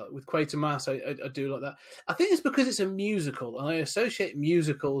stuff like that. Like with Quatermass, I do like that. I think it's because it's a musical, and I associate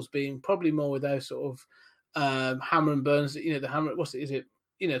musicals being probably more with those sort of Hammer and Burns. The Hammer. What's it? Is it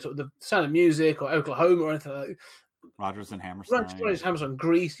sort of the Sound of Music or Oklahoma or anything like that? Rodgers and Hammerstein. Rodgers, Hammerstein,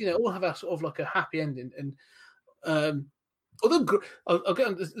 Grease. All have a sort of like a happy ending, and although I'll get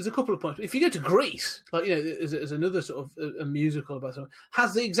on, there's a couple of points. If you go to Grease, like there's another sort of a musical about something,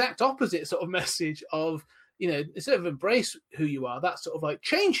 has the exact opposite sort of message of instead of embrace who you are, that's sort of like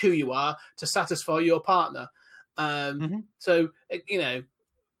change who you are to satisfy your partner. So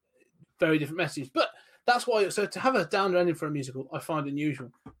very different message. But that's why. So to have a downer ending for a musical, I find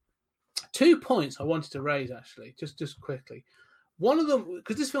unusual. 2 points I wanted to raise actually, just quickly. One of them,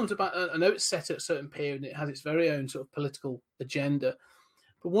 because this film's about, I know it's set at a certain period and it has its very own sort of political agenda.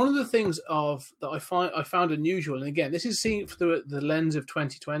 But one of the things that I found unusual, and again, this is seen through the lens of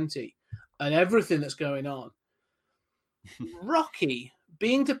 2020 and everything that's going on. Rocky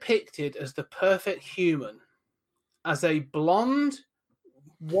being depicted as the perfect human, as a blonde,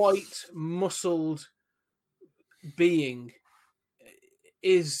 white, muscled being,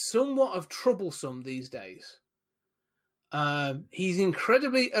 is somewhat of troublesome these days. He's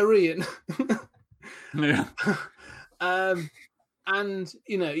incredibly Aryan. Yeah. And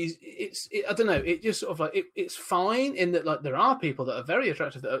I don't know, it just sort of like it's fine in that, like, there are people that are very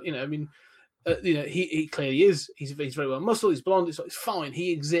attractive that are, he clearly is, he's very well muscled, he's blonde, it's fine,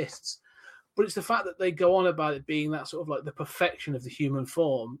 he exists. But it's the fact that they go on about it being that sort of like the perfection of the human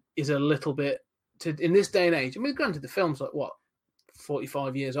form is a little bit in this day and age. I mean, granted, the film's like what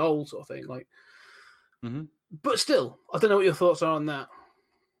 45 years old, sort of thing. Like, but still, I don't know what your thoughts are on that.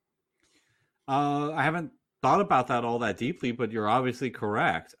 I haven't thought about that all that deeply, but you're obviously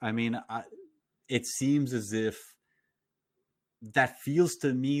correct. I mean, it seems as if that feels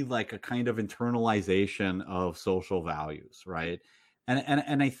to me like a kind of internalization of social values, right?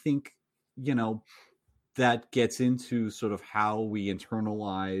 And I think, you know, that gets into sort of how we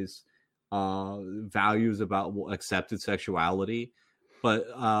internalize values about accepted sexuality. But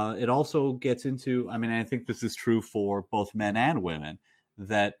it also gets into, I mean, I think this is true for both men and women,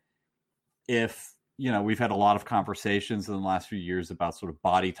 that if, you know, we've had a lot of conversations in the last few years about sort of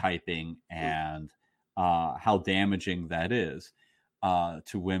body typing and how damaging that is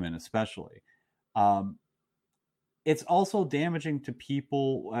to women, especially. It's also damaging to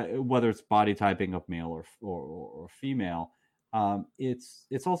people, whether it's body typing of male or female.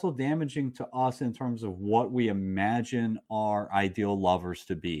 It's also damaging to us in terms of what we imagine our ideal lovers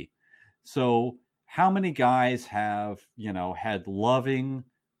to be. So how many guys have, you know, had loving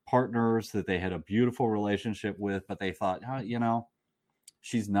partners that they had a beautiful relationship with, but they thought, oh, you know,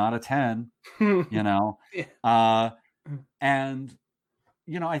 she's not a 10, you know? And,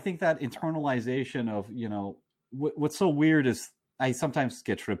 you know, I think that internalization of, you know, what's so weird is I sometimes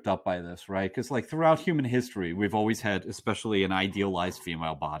get tripped up by this, right? Because like throughout human history, we've always had, especially an idealized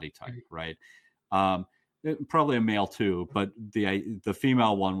female body type, right? Probably a male too, but the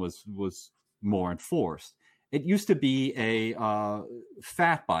female one was more enforced. It used to be a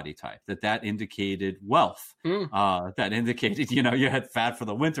fat body type that indicated wealth. That indicated, you know, you had fat for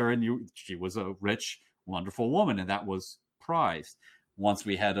the winter, and she was a rich, wonderful woman, and that was prized. Once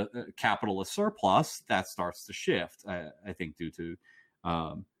we had a capitalist surplus, that starts to shift. I think due to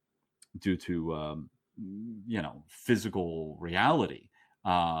you know, physical reality,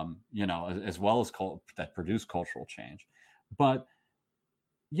 you know, as well as that produce cultural change. But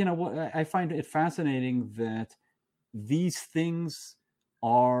you know what, I find it fascinating that these things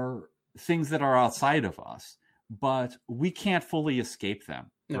are things that are outside of us, but we can't fully escape them,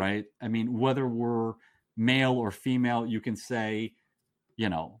 right? I mean, whether we're male or female, you can say, you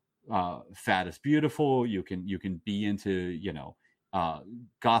know, fat is beautiful. You can be into, you know,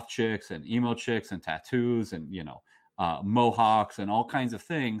 goth chicks and emo chicks and tattoos and, you know, mohawks and all kinds of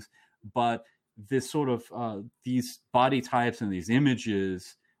things. But this sort of these body types and these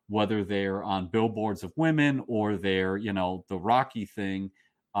images, whether they're on billboards of women or they're, you know, the Rocky thing,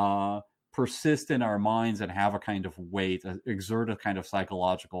 persist in our minds and have a kind of weight, exert a kind of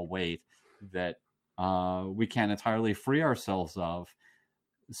psychological weight that we can't entirely free ourselves of.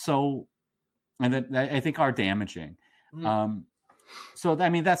 So, and that I think are damaging. So, I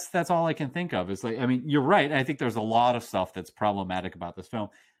mean, that's all I can think of is like, I mean, you're right. I think there's a lot of stuff that's problematic about this film.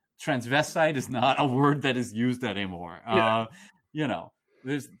 Transvestite is not a word that is used anymore. You know,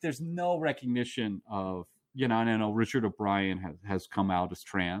 there's no recognition of, you know, and I know Richard O'Brien has come out as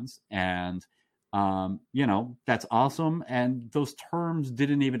trans, and, you know, that's awesome. And those terms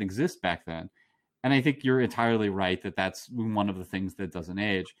didn't even exist back then. And I think you're entirely right that that's one of the things that doesn't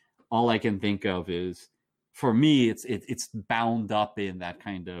age. All I can think of is, for me, it's bound up in that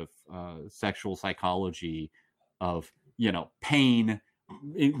kind of sexual psychology of, you know, pain,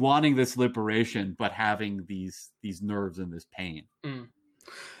 wanting this liberation, but having these nerves and this pain.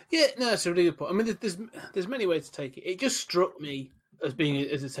 Yeah, no, that's a really good point. I mean, there's many ways to take it. It just struck me as being,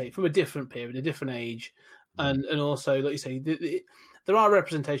 as I say, from a different period, a different age, and also, like you say, there are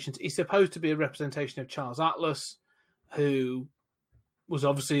representations. He's supposed to be a representation of Charles Atlas, who was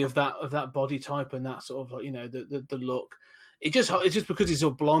obviously of that body type and that sort of, like, you know, the look. It's just because he's so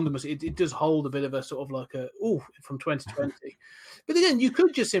blonde, it does hold a bit of a sort of like from 2020. But again, you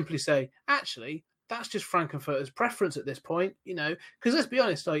could just simply say, actually, that's just Frankenfurter's preference at this point, you know, because let's be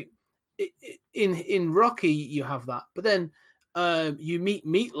honest, like in Rocky you have that, but then you meet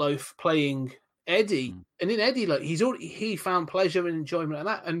Meatloaf playing Eddie, and in Eddie, like he found pleasure and enjoyment in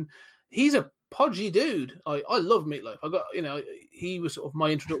that, and he's a podgy dude. I love Meatloaf. I got, you know, he was sort of my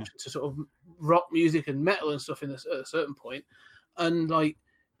introduction to sort of rock music and metal and stuff at a certain point, and like,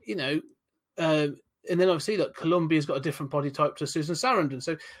 you know, and then obviously like Columbia's got a different body type to Susan Sarandon.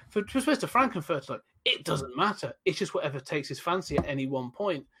 So for Mr. Frankenfurter, like, it doesn't matter. It's just whatever takes his fancy at any one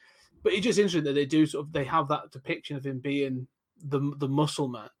point. But it's just interesting that they have that depiction of him being the muscle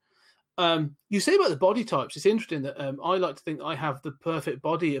man. You say about the body types, it's interesting that I like to think I have the perfect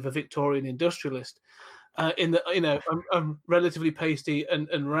body of a Victorian industrialist. in the relatively pasty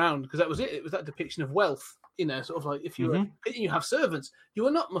and round, because that was it. It was that depiction of wealth. Sort of like if you have servants, you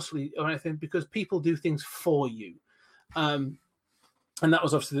are not muscly or anything because people do things for you. And that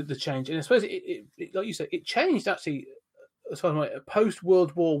was obviously the change. And I suppose it like you said, it changed actually. As far as like post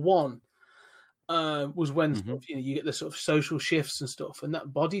World War One was when sort of, you get the sort of social shifts and stuff, and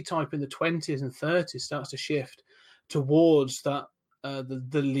that body type in the 20s and 30s starts to shift towards that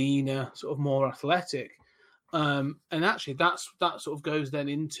the leaner, sort of more athletic. And actually, that sort of goes then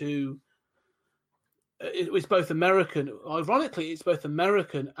into it's both American. Ironically, it's both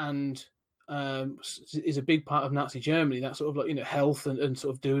American and is a big part of Nazi Germany. That sort of like health and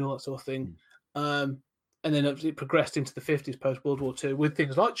sort of doing all that sort of thing. And then it progressed into the 50s post World War II with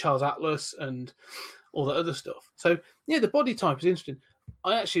things like Charles Atlas and all that other stuff. So yeah, the body type is interesting.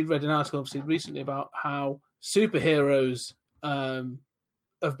 I actually read an article obviously recently about how superheroes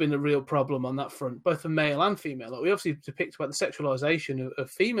have been a real problem on that front, both for male and female. Like we obviously depict about the sexualization of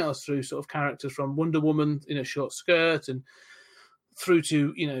females through sort of characters from Wonder Woman in a short skirt and through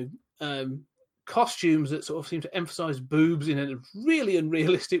to costumes that sort of seem to emphasize boobs in a really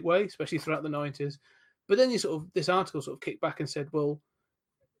unrealistic way, especially throughout the 90s. But then this article sort of kicked back and said, well,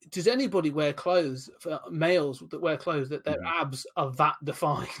 does anybody wear clothes, for males that wear clothes, that their abs are that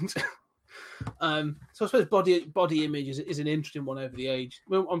defined? So I suppose body image is an interesting one over the age.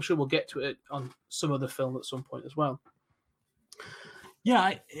 Well, I'm sure we'll get to it on some other film at some point as well. Yeah,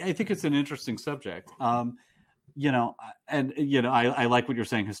 I think it's an interesting subject. I like what you're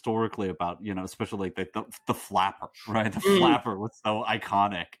saying historically about, especially like the flapper, right? The flapper was so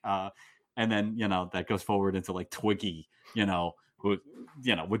iconic. And then, that goes forward into like Twiggy, who,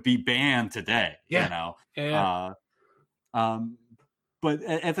 would be banned today, but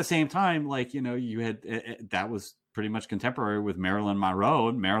at the same time, like, you had, that was pretty much contemporary with Marilyn Monroe,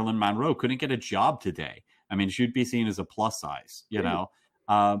 and Marilyn Monroe couldn't get a job today. I mean, she'd be seen as a plus size,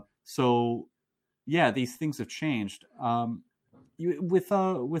 so yeah, these things have changed. With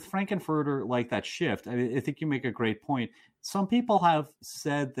Frankenfurter, like that shift, I think you make a great point. Some people have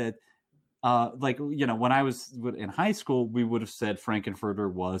said that, when I was in high school, we would have said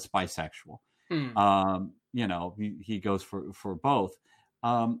Frankenfurter was bisexual. He goes for both.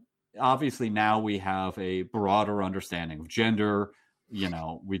 Obviously now we have a broader understanding of gender.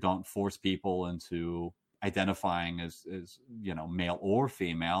 We don't force people into identifying as male or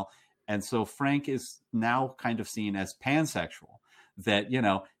female. And so Frank is now kind of seen as pansexual, that,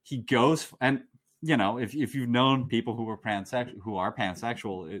 he goes and, if you've known people who are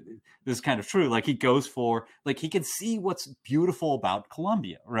pansexual, this is kind of true. Like he goes for, like, he can see what's beautiful about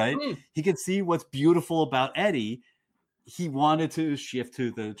Columbia, right? He can see what's beautiful about Eddie. He wanted to shift to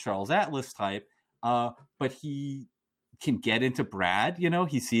the Charles Atlas type, but he can get into Brad.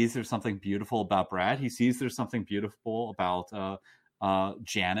 He sees there's something beautiful about Brad. He sees there's something beautiful about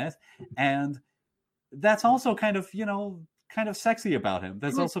Janet, and that's also kind of sexy about him.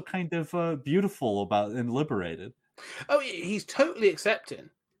 That's also kind of beautiful about and liberated. Oh, he's totally accepting.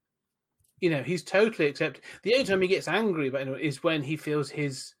 He's totally accepting. The only time he gets angry about it is when he feels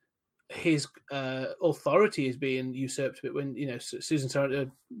his authority is being usurped a bit. When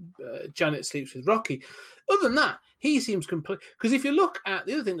Janet sleeps with Rocky. Other than that, he seems complete. Because if you look at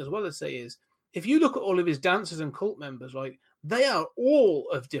the other thing as well, I'd say is if you look at all of his dancers and cult members, like they are all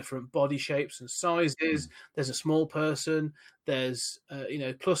of different body shapes and sizes. There's a small person. There's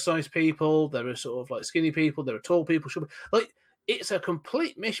plus size people. There are sort of like skinny people. There are tall people. Like it's a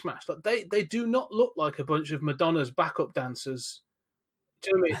complete mishmash. Like they do not look like a bunch of Madonna's backup dancers. Do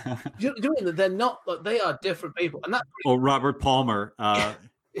you know what I mean? Do you know what I mean? They're not like, they are different people, and that. Or Robert Palmer. And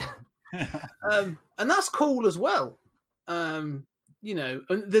that's cool as well. And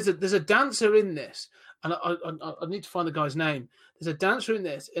there's a dancer in this. And I need to find the guy's name. There's a dancer in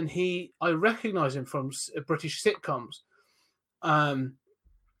this, and I recognize him from British sitcoms. I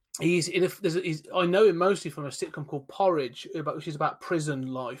know him mostly from a sitcom called Porridge, which is about prison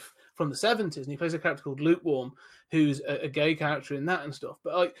life from the 70s, and he plays a character called Lukewarm, who's a gay character in that and stuff.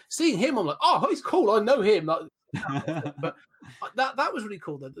 But like seeing him, I'm like, oh, he's cool. I know him. Like, but that was really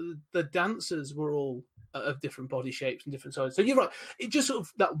cool. The dancers were all of different body shapes and different sizes. So you're right. It just sort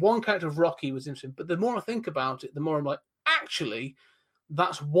of, that one character of Rocky was interesting. But the more I think about it, the more I'm like, actually,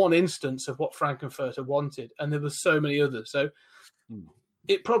 that's one instance of what Frankenfurter wanted, and there were so many others. So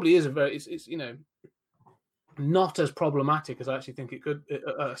it probably is it's not as problematic as I actually think it could.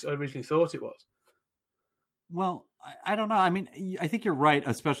 I originally thought it was. Well, I don't know. I mean, I think you're right,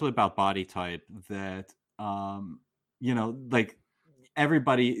 especially about body type. That like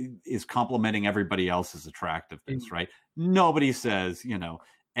everybody is complimenting everybody else's attractiveness, right? Nobody says,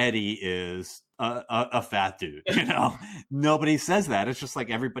 Eddie is a fat dude. You know, nobody says that. It's just like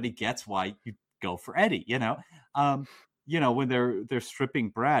everybody gets why you go for Eddie. You know, when they're stripping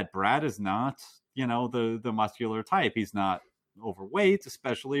Brad is not, the muscular type. He's not overweight,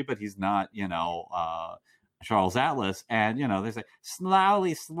 especially, but he's not, Charles Atlas. And they say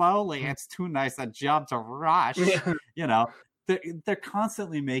slowly, it's too nice a job to rush. They're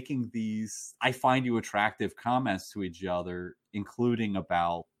constantly making these "I find you attractive" comments to each other, including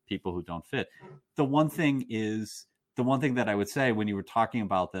about people who don't fit. The one thing that I would say when you were talking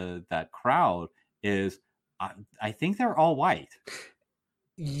about that crowd is I think they're all white.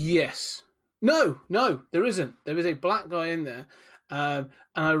 Yes. No, there isn't. There is a black guy in there, and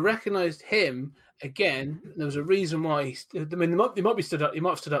I recognised him again. There was a reason why he might be stood up. He might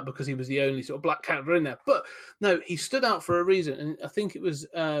have stood up because he was the only sort of black character in there. But no, he stood out for a reason, and I think it was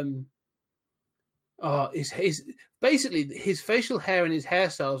his basically his facial hair and his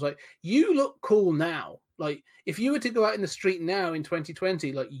hairstyle was like, you look cool now. Like if you were to go out in the street now in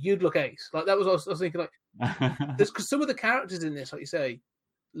 2020, like you'd look ace. Like that was what I was thinking. Like, because some of the characters in this, like you say,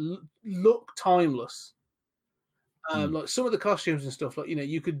 look timeless. Like some of the costumes and stuff, like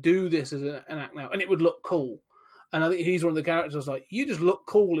you could do this as an act now, and it would look cool. And I think he's one of the characters. Like you just look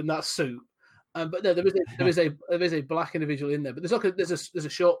cool in that suit. But no, there is a black individual in there. But there's a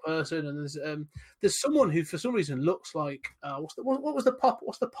short person, and there's someone who for some reason looks like what's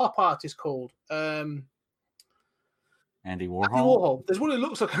the pop artist called? Andy Warhol. Andy Warhol. There's one who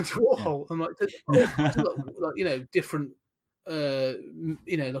looks like Andy Warhol. Yeah. I'm like different.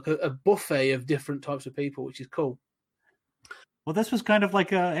 Like a buffet of different types of people, which is cool. Well, this was kind of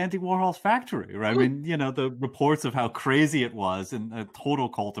like Andy Warhol's factory, right? I mean, the reports of how crazy it was and a total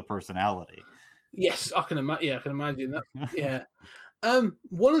cult of personality. Yes, I can imagine. Yeah, I can imagine that. Yeah.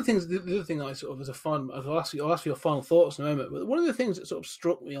 One of the things, the other thing I sort of as a fun, I'll ask you your final thoughts in a moment. But one of the things that sort of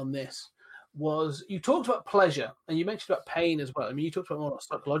struck me on this was you talked about pleasure and you mentioned about pain as well. I mean, you talked about more about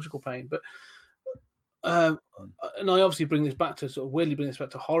psychological pain, but. And I obviously bring this back to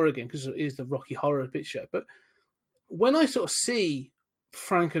horror again because it is the Rocky Horror Picture Show. But when I sort of see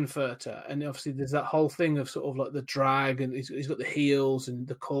Frankenfurter, and obviously there's that whole thing of sort of like the drag, and he's got the heels and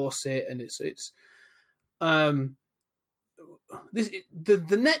the corset, and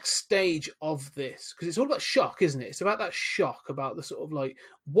the next stage of this, because it's all about shock, isn't it? It's about that shock, about the sort of like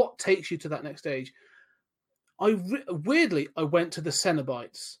what takes you to that next stage. Weirdly, I went to the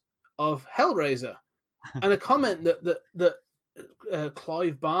Cenobites of Hellraiser. And a comment that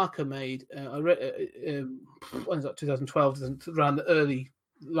Clive Barker made, I read, when was that? 2012, around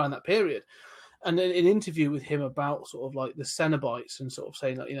that period, and then an interview with him about sort of like the Cenobites and sort of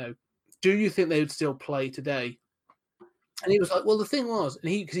saying that do you think they would still play today? And he was like, well, the thing was,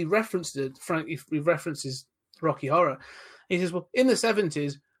 and because he referenced it, he references Rocky Horror. He says, well, in the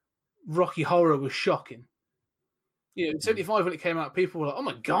 70s, Rocky Horror was shocking. In 75 when it came out, people were like, oh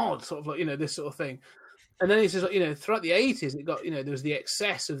my God, sort of like, this sort of thing. And then he says, throughout the 80s, it got, there was the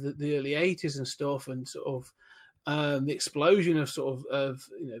excess of the early 80s and stuff, and sort of the explosion of sort of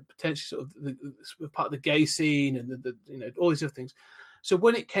potentially sort of the part of the gay scene and the all these other things. So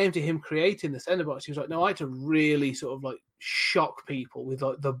when it came to him creating the Cenobites, he was like, no, I had to really sort of like shock people with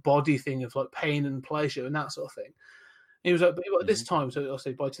like the body thing of like pain and pleasure and that sort of thing. And he was like, but at this time, so I'll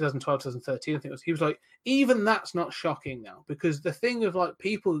say by 2012, 2013, I think it was, he was like, even that's not shocking now, because the thing of like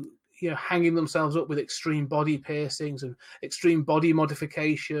people hanging themselves up with extreme body piercings and extreme body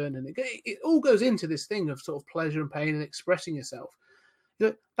modification, and it all goes into this thing of sort of pleasure and pain and expressing yourself.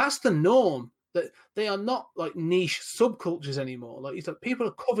 That's the norm. That they are not like niche subcultures anymore. Like people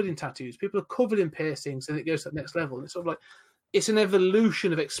are covered in tattoos, people are covered in piercings, and it goes to the next level. And it's sort of like it's an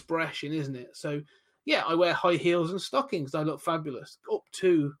evolution of expression, isn't it? So yeah, I wear high heels and stockings. I look fabulous. Up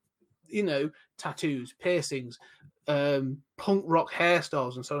to tattoos, piercings, punk rock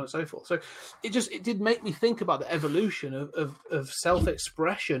hairstyles, and so on and so forth. So it did make me think about the evolution of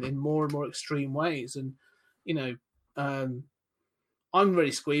self-expression in more and more extreme ways. And I'm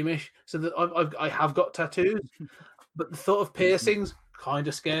very squeamish, so that I have got tattoos, but the thought of piercings kind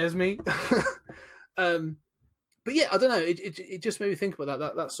of scares me. But yeah, I don't know. It just made me think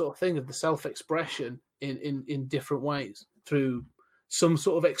about that sort of thing of the self-expression in different ways through some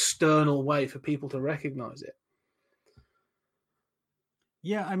sort of external way for people to recognize it.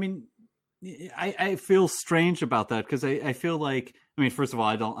 Yeah, I mean, I feel strange about that because I feel like, I mean, first of all,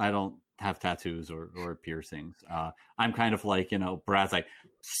 I don't have tattoos or piercings. I'm kind of like, Brad's like,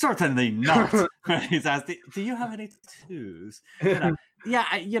 certainly not. He's asked, do you have any tattoos? Yeah,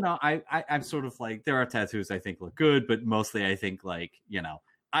 I'm sort of like, there are tattoos I think look good, but mostly I think like,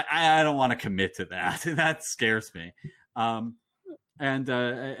 I don't want to commit to that. That scares me. and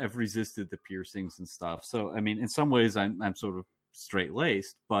I've resisted the piercings and stuff. So, I mean, in some ways, I'm sort of straight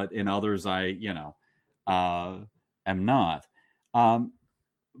laced, but in others, I am not.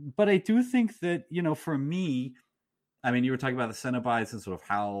 But I do think that, for me, I mean, you were talking about the Cenobites and sort of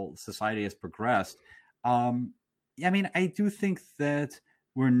how society has progressed. I mean, I do think that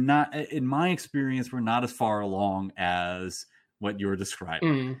we're not, in my experience, we're not as far along as what you're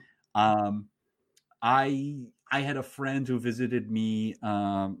describing. I had a friend who visited me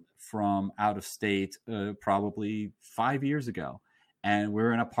from out of state probably 5 years ago, and we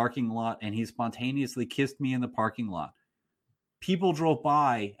were in a parking lot, and he spontaneously kissed me in the parking lot. People drove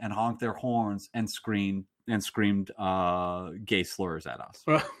by and honked their horns and screamed gay slurs at us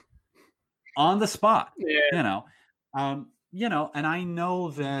on the spot. Yeah. And I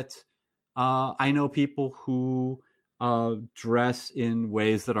know that I know people who dress in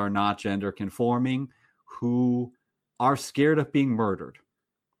ways that are not gender conforming, who are scared of being murdered.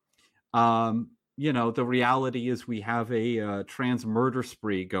 The reality is we have a trans murder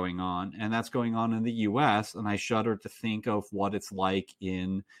spree going on, and that's going on in the U.S., and I shudder to think of what it's like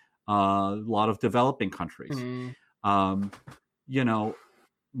in a lot of developing countries.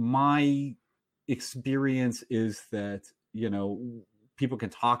 My experience is that, people can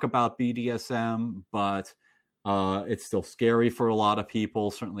talk about BDSM, but it's still scary for a lot of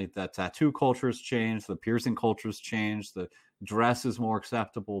people. Certainly the tattoo culture's changed, the piercing culture's changed, the dress is more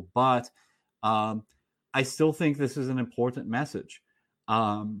acceptable, but I still think this is an important message.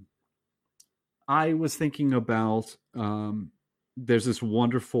 I was thinking about, there's this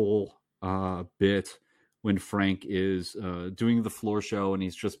wonderful bit when Frank is doing the floor show and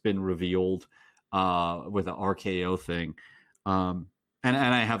he's just been revealed with the RKO thing. And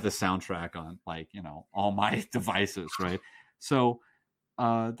I have the soundtrack on, all my devices, right? So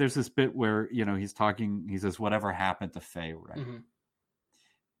there's this bit where, he's talking, he says, whatever happened to Faye Ray? Mm-hmm.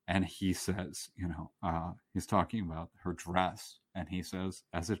 And he says, he's talking about her dress. And he says,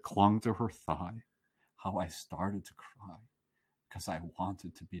 as it clung to her thigh, how I started to cry because I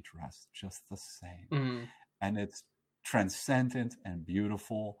wanted to be dressed just the same. Mm-hmm. And it's transcendent and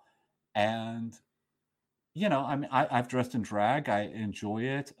beautiful. And, I mean, I've dressed in drag. I enjoy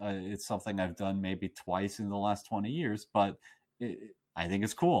it. It's something I've done maybe twice in the last 20 years, but I think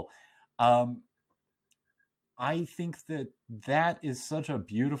it's cool. I think that is such a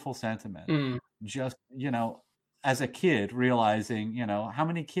beautiful sentiment. Just, as a kid realizing, how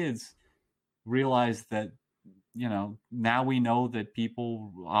many kids realize that, now we know that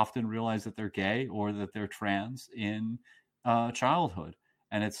people often realize that they're gay or that they're trans in childhood,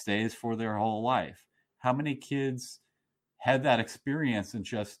 and it stays for their whole life. How many kids had that experience and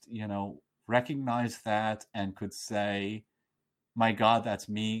just, recognize that and could say, my God, that's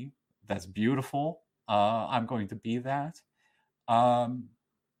me. That's beautiful. I'm going to be that. And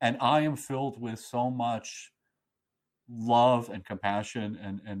I am filled with so much love and compassion,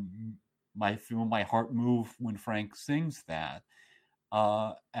 and my heart move when Frank sings that.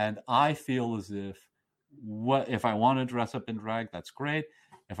 And I feel as if if I want to dress up in drag, that's great.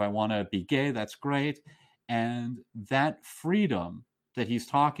 If I want to be gay, that's great. And that freedom that he's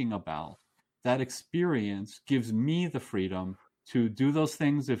talking about, that experience gives me the freedom to do those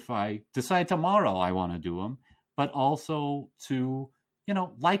things if I decide tomorrow I want to do them, but also to,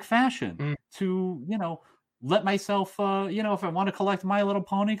 like fashion, to, let myself, if I want to collect My Little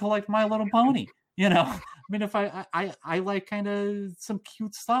Pony, collect My Little Pony, I mean, if I like kind of some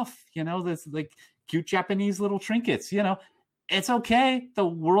cute stuff, that's like cute Japanese little trinkets, it's okay. The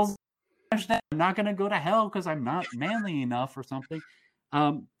world's, I'm not going to go to hell because I'm not manly enough or something.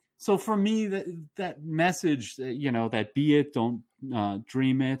 So for me, that message, that be it, don't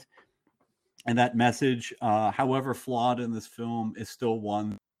dream it. And that message, however flawed in this film, is still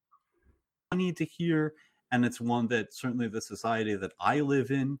one I need to hear. And it's one that certainly the society that I live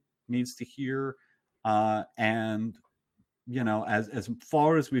in needs to hear. And, as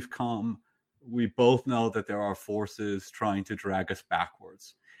far as we've come, we both know that there are forces trying to drag us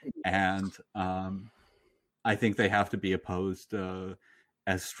backwards. And I think they have to be opposed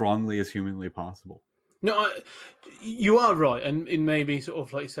as strongly as humanly possible. No, you are right. And in maybe sort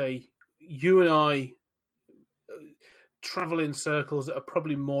of like, say, you and I travel in circles that are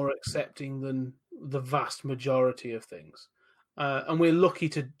probably more accepting than the vast majority of things. And we're lucky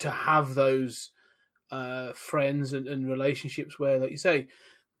to have those friends and relationships where, like you say,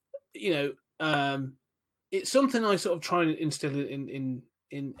 it's something I sort of try and instill in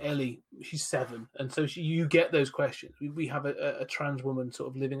Ellie. She's 7, and so you get those questions. We have a trans woman sort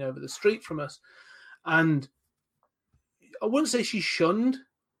of living over the street from us, and I wouldn't say she's shunned,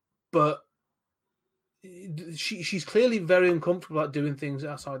 but she's clearly very uncomfortable about doing things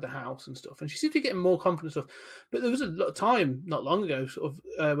outside the house and stuff, and she seems to be getting more confident and stuff. But there was a lot of time not long ago, sort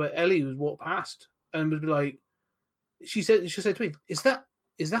of, where Ellie was walked past and would be like, she said to me, "Is that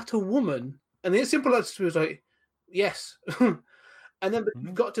a woman?" And the simple answer was like, "Yes." And then, but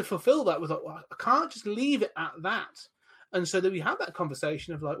you've got to fulfill that with like, well, I can't just leave it at that. And so then we had that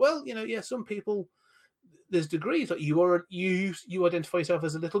conversation of like, well, yeah, some people, there's degrees. Like you identify yourself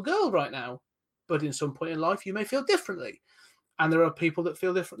as a little girl right now, but in some point in life, you may feel differently. And there are people that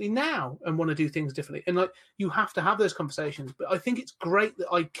feel differently now and want to do things differently. And like, you have to have those conversations. But I think it's great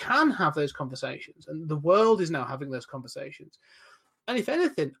that I can have those conversations, and the world is now having those conversations. And if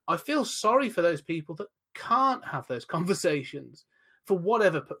anything, I feel sorry for those people that can't have those conversations for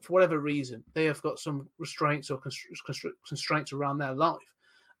whatever reason. They have got some restraints or constraints around their life.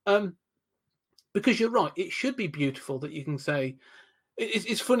 Because you're right, it should be beautiful that you can say.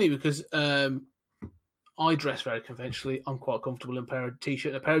 It's funny because I dress very conventionally. I'm quite comfortable in a pair of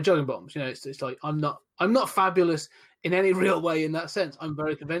t-shirt and a pair of jogging bottoms. It's like I'm not fabulous in any real way in that sense. I'm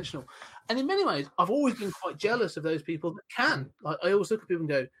very conventional, and in many ways, I've always been quite jealous of those people that can. Like, I always look at people and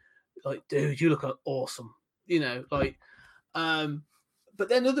go, like, dude, you look awesome. But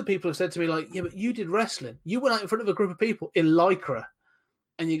then other people have said to me, like, yeah, but you did wrestling. You went out in front of a group of people in Lycra,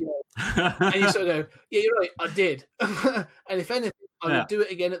 and you go, and you sort of go, yeah, you're right, I did. And if anything, I would do it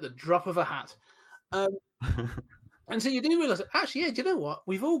again at the drop of a hat. And so you do realize that actually, yeah, do you know what?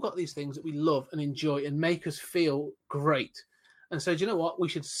 We've all got these things that we love and enjoy and make us feel great. And so, do you know what? We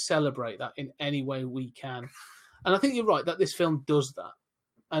should celebrate that in any way we can. And I think you're right that this film does that.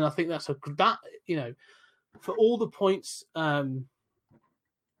 And I think that's for all the points,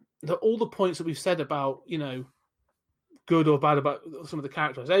 that we've said about, good or bad about some of the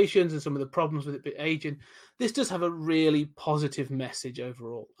characterizations and some of the problems with it aging, this does have a really positive message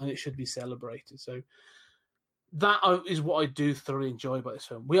overall, and it should be celebrated. So that is what I do thoroughly enjoy about this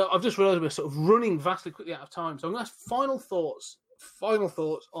film. I've just realized we're sort of running vastly quickly out of time, so I'm going to ask final thoughts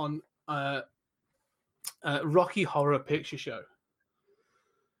on Rocky Horror Picture Show.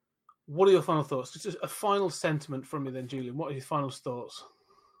 What are your final thoughts? Just a final sentiment from you then, Julian. What are your final thoughts?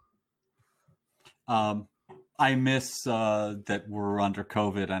 I miss that we're under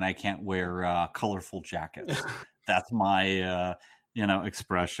COVID and I can't wear colorful jackets. That's my,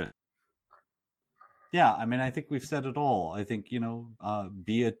 expression. Yeah, I mean, I think we've said it all. I think,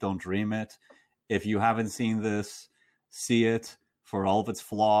 be it, don't dream it. If you haven't seen this, see it. For all of its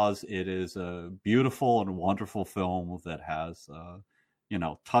flaws, it is a beautiful and wonderful film that has,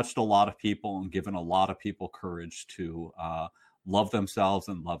 touched a lot of people and given a lot of people courage to love themselves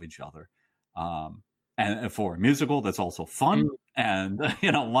and love each other. And for a musical that's also fun and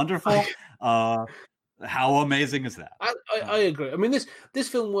wonderful, how amazing is that? I agree. I mean, this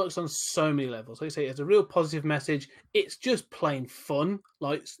film works on so many levels. Like I say, it's a real positive message. It's just plain fun.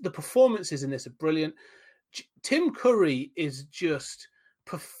 Like, the performances in this are brilliant. Tim Curry is just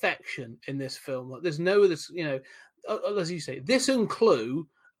perfection in this film. Like, there's no other, as you say, this and Clue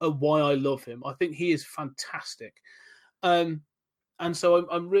are why I love him. I think he is fantastic. And so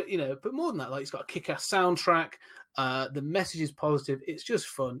I'm really, but more than that, like, it's got a kick-ass soundtrack. The message is positive. It's just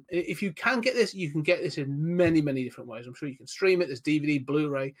fun. If you can get this, you can get this in many, many different ways. I'm sure you can stream it. There's DVD,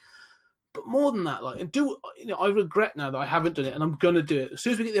 Blu-ray. But more than that, I regret now that I haven't done it, and I'm going to do it. As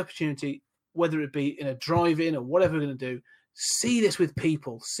soon as we get the opportunity, whether it be in a drive-in or whatever we're going to do, see this with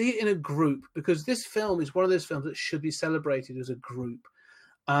people. See it in a group, because this film is one of those films that should be celebrated as a group.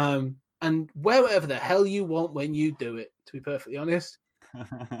 And wherever the hell you want when you do it, to be perfectly honest.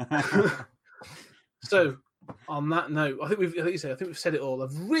 So, on that note, I think we've said it all.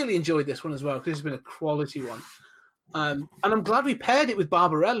 I've really enjoyed this one as well, because it's been a quality one. And I'm glad we paired it with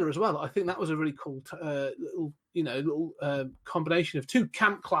Barbarella as well. I think that was a really cool little combination of two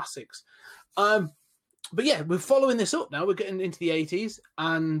camp classics. But yeah, we're following this up now. We're getting into the 80s,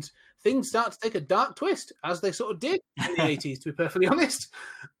 and things start to take a dark twist, as they sort of did in the 80s, to be perfectly honest.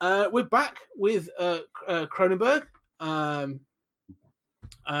 We're back with Cronenberg.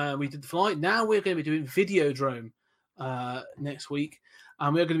 We did The Fly. Now we're going to be doing Videodrome next week,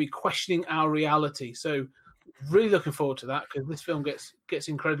 and we're going to be questioning our reality. So really looking forward to that, because this film gets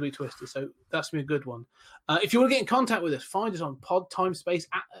incredibly twisted. So that's going to be a good one. If you want to get in contact with us, find us on Pod Time Space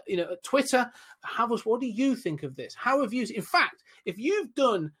at Twitter. Have us. What do you think of this? How have you? In fact, if you've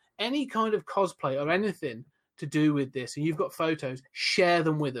done any kind of cosplay or anything to do with this, and you've got photos, share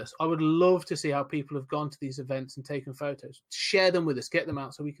them with us. I would love to see how people have gone to these events and taken photos. Share them with us. Get them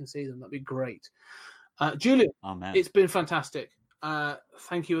out so we can see them. That'd be great. Julian, it's been fantastic.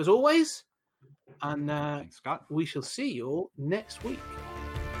 Thank you as always. And thanks, Scott. We shall see you all next week.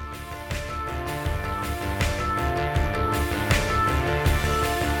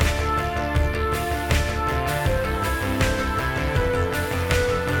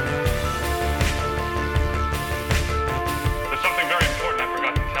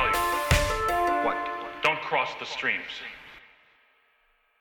 the streams.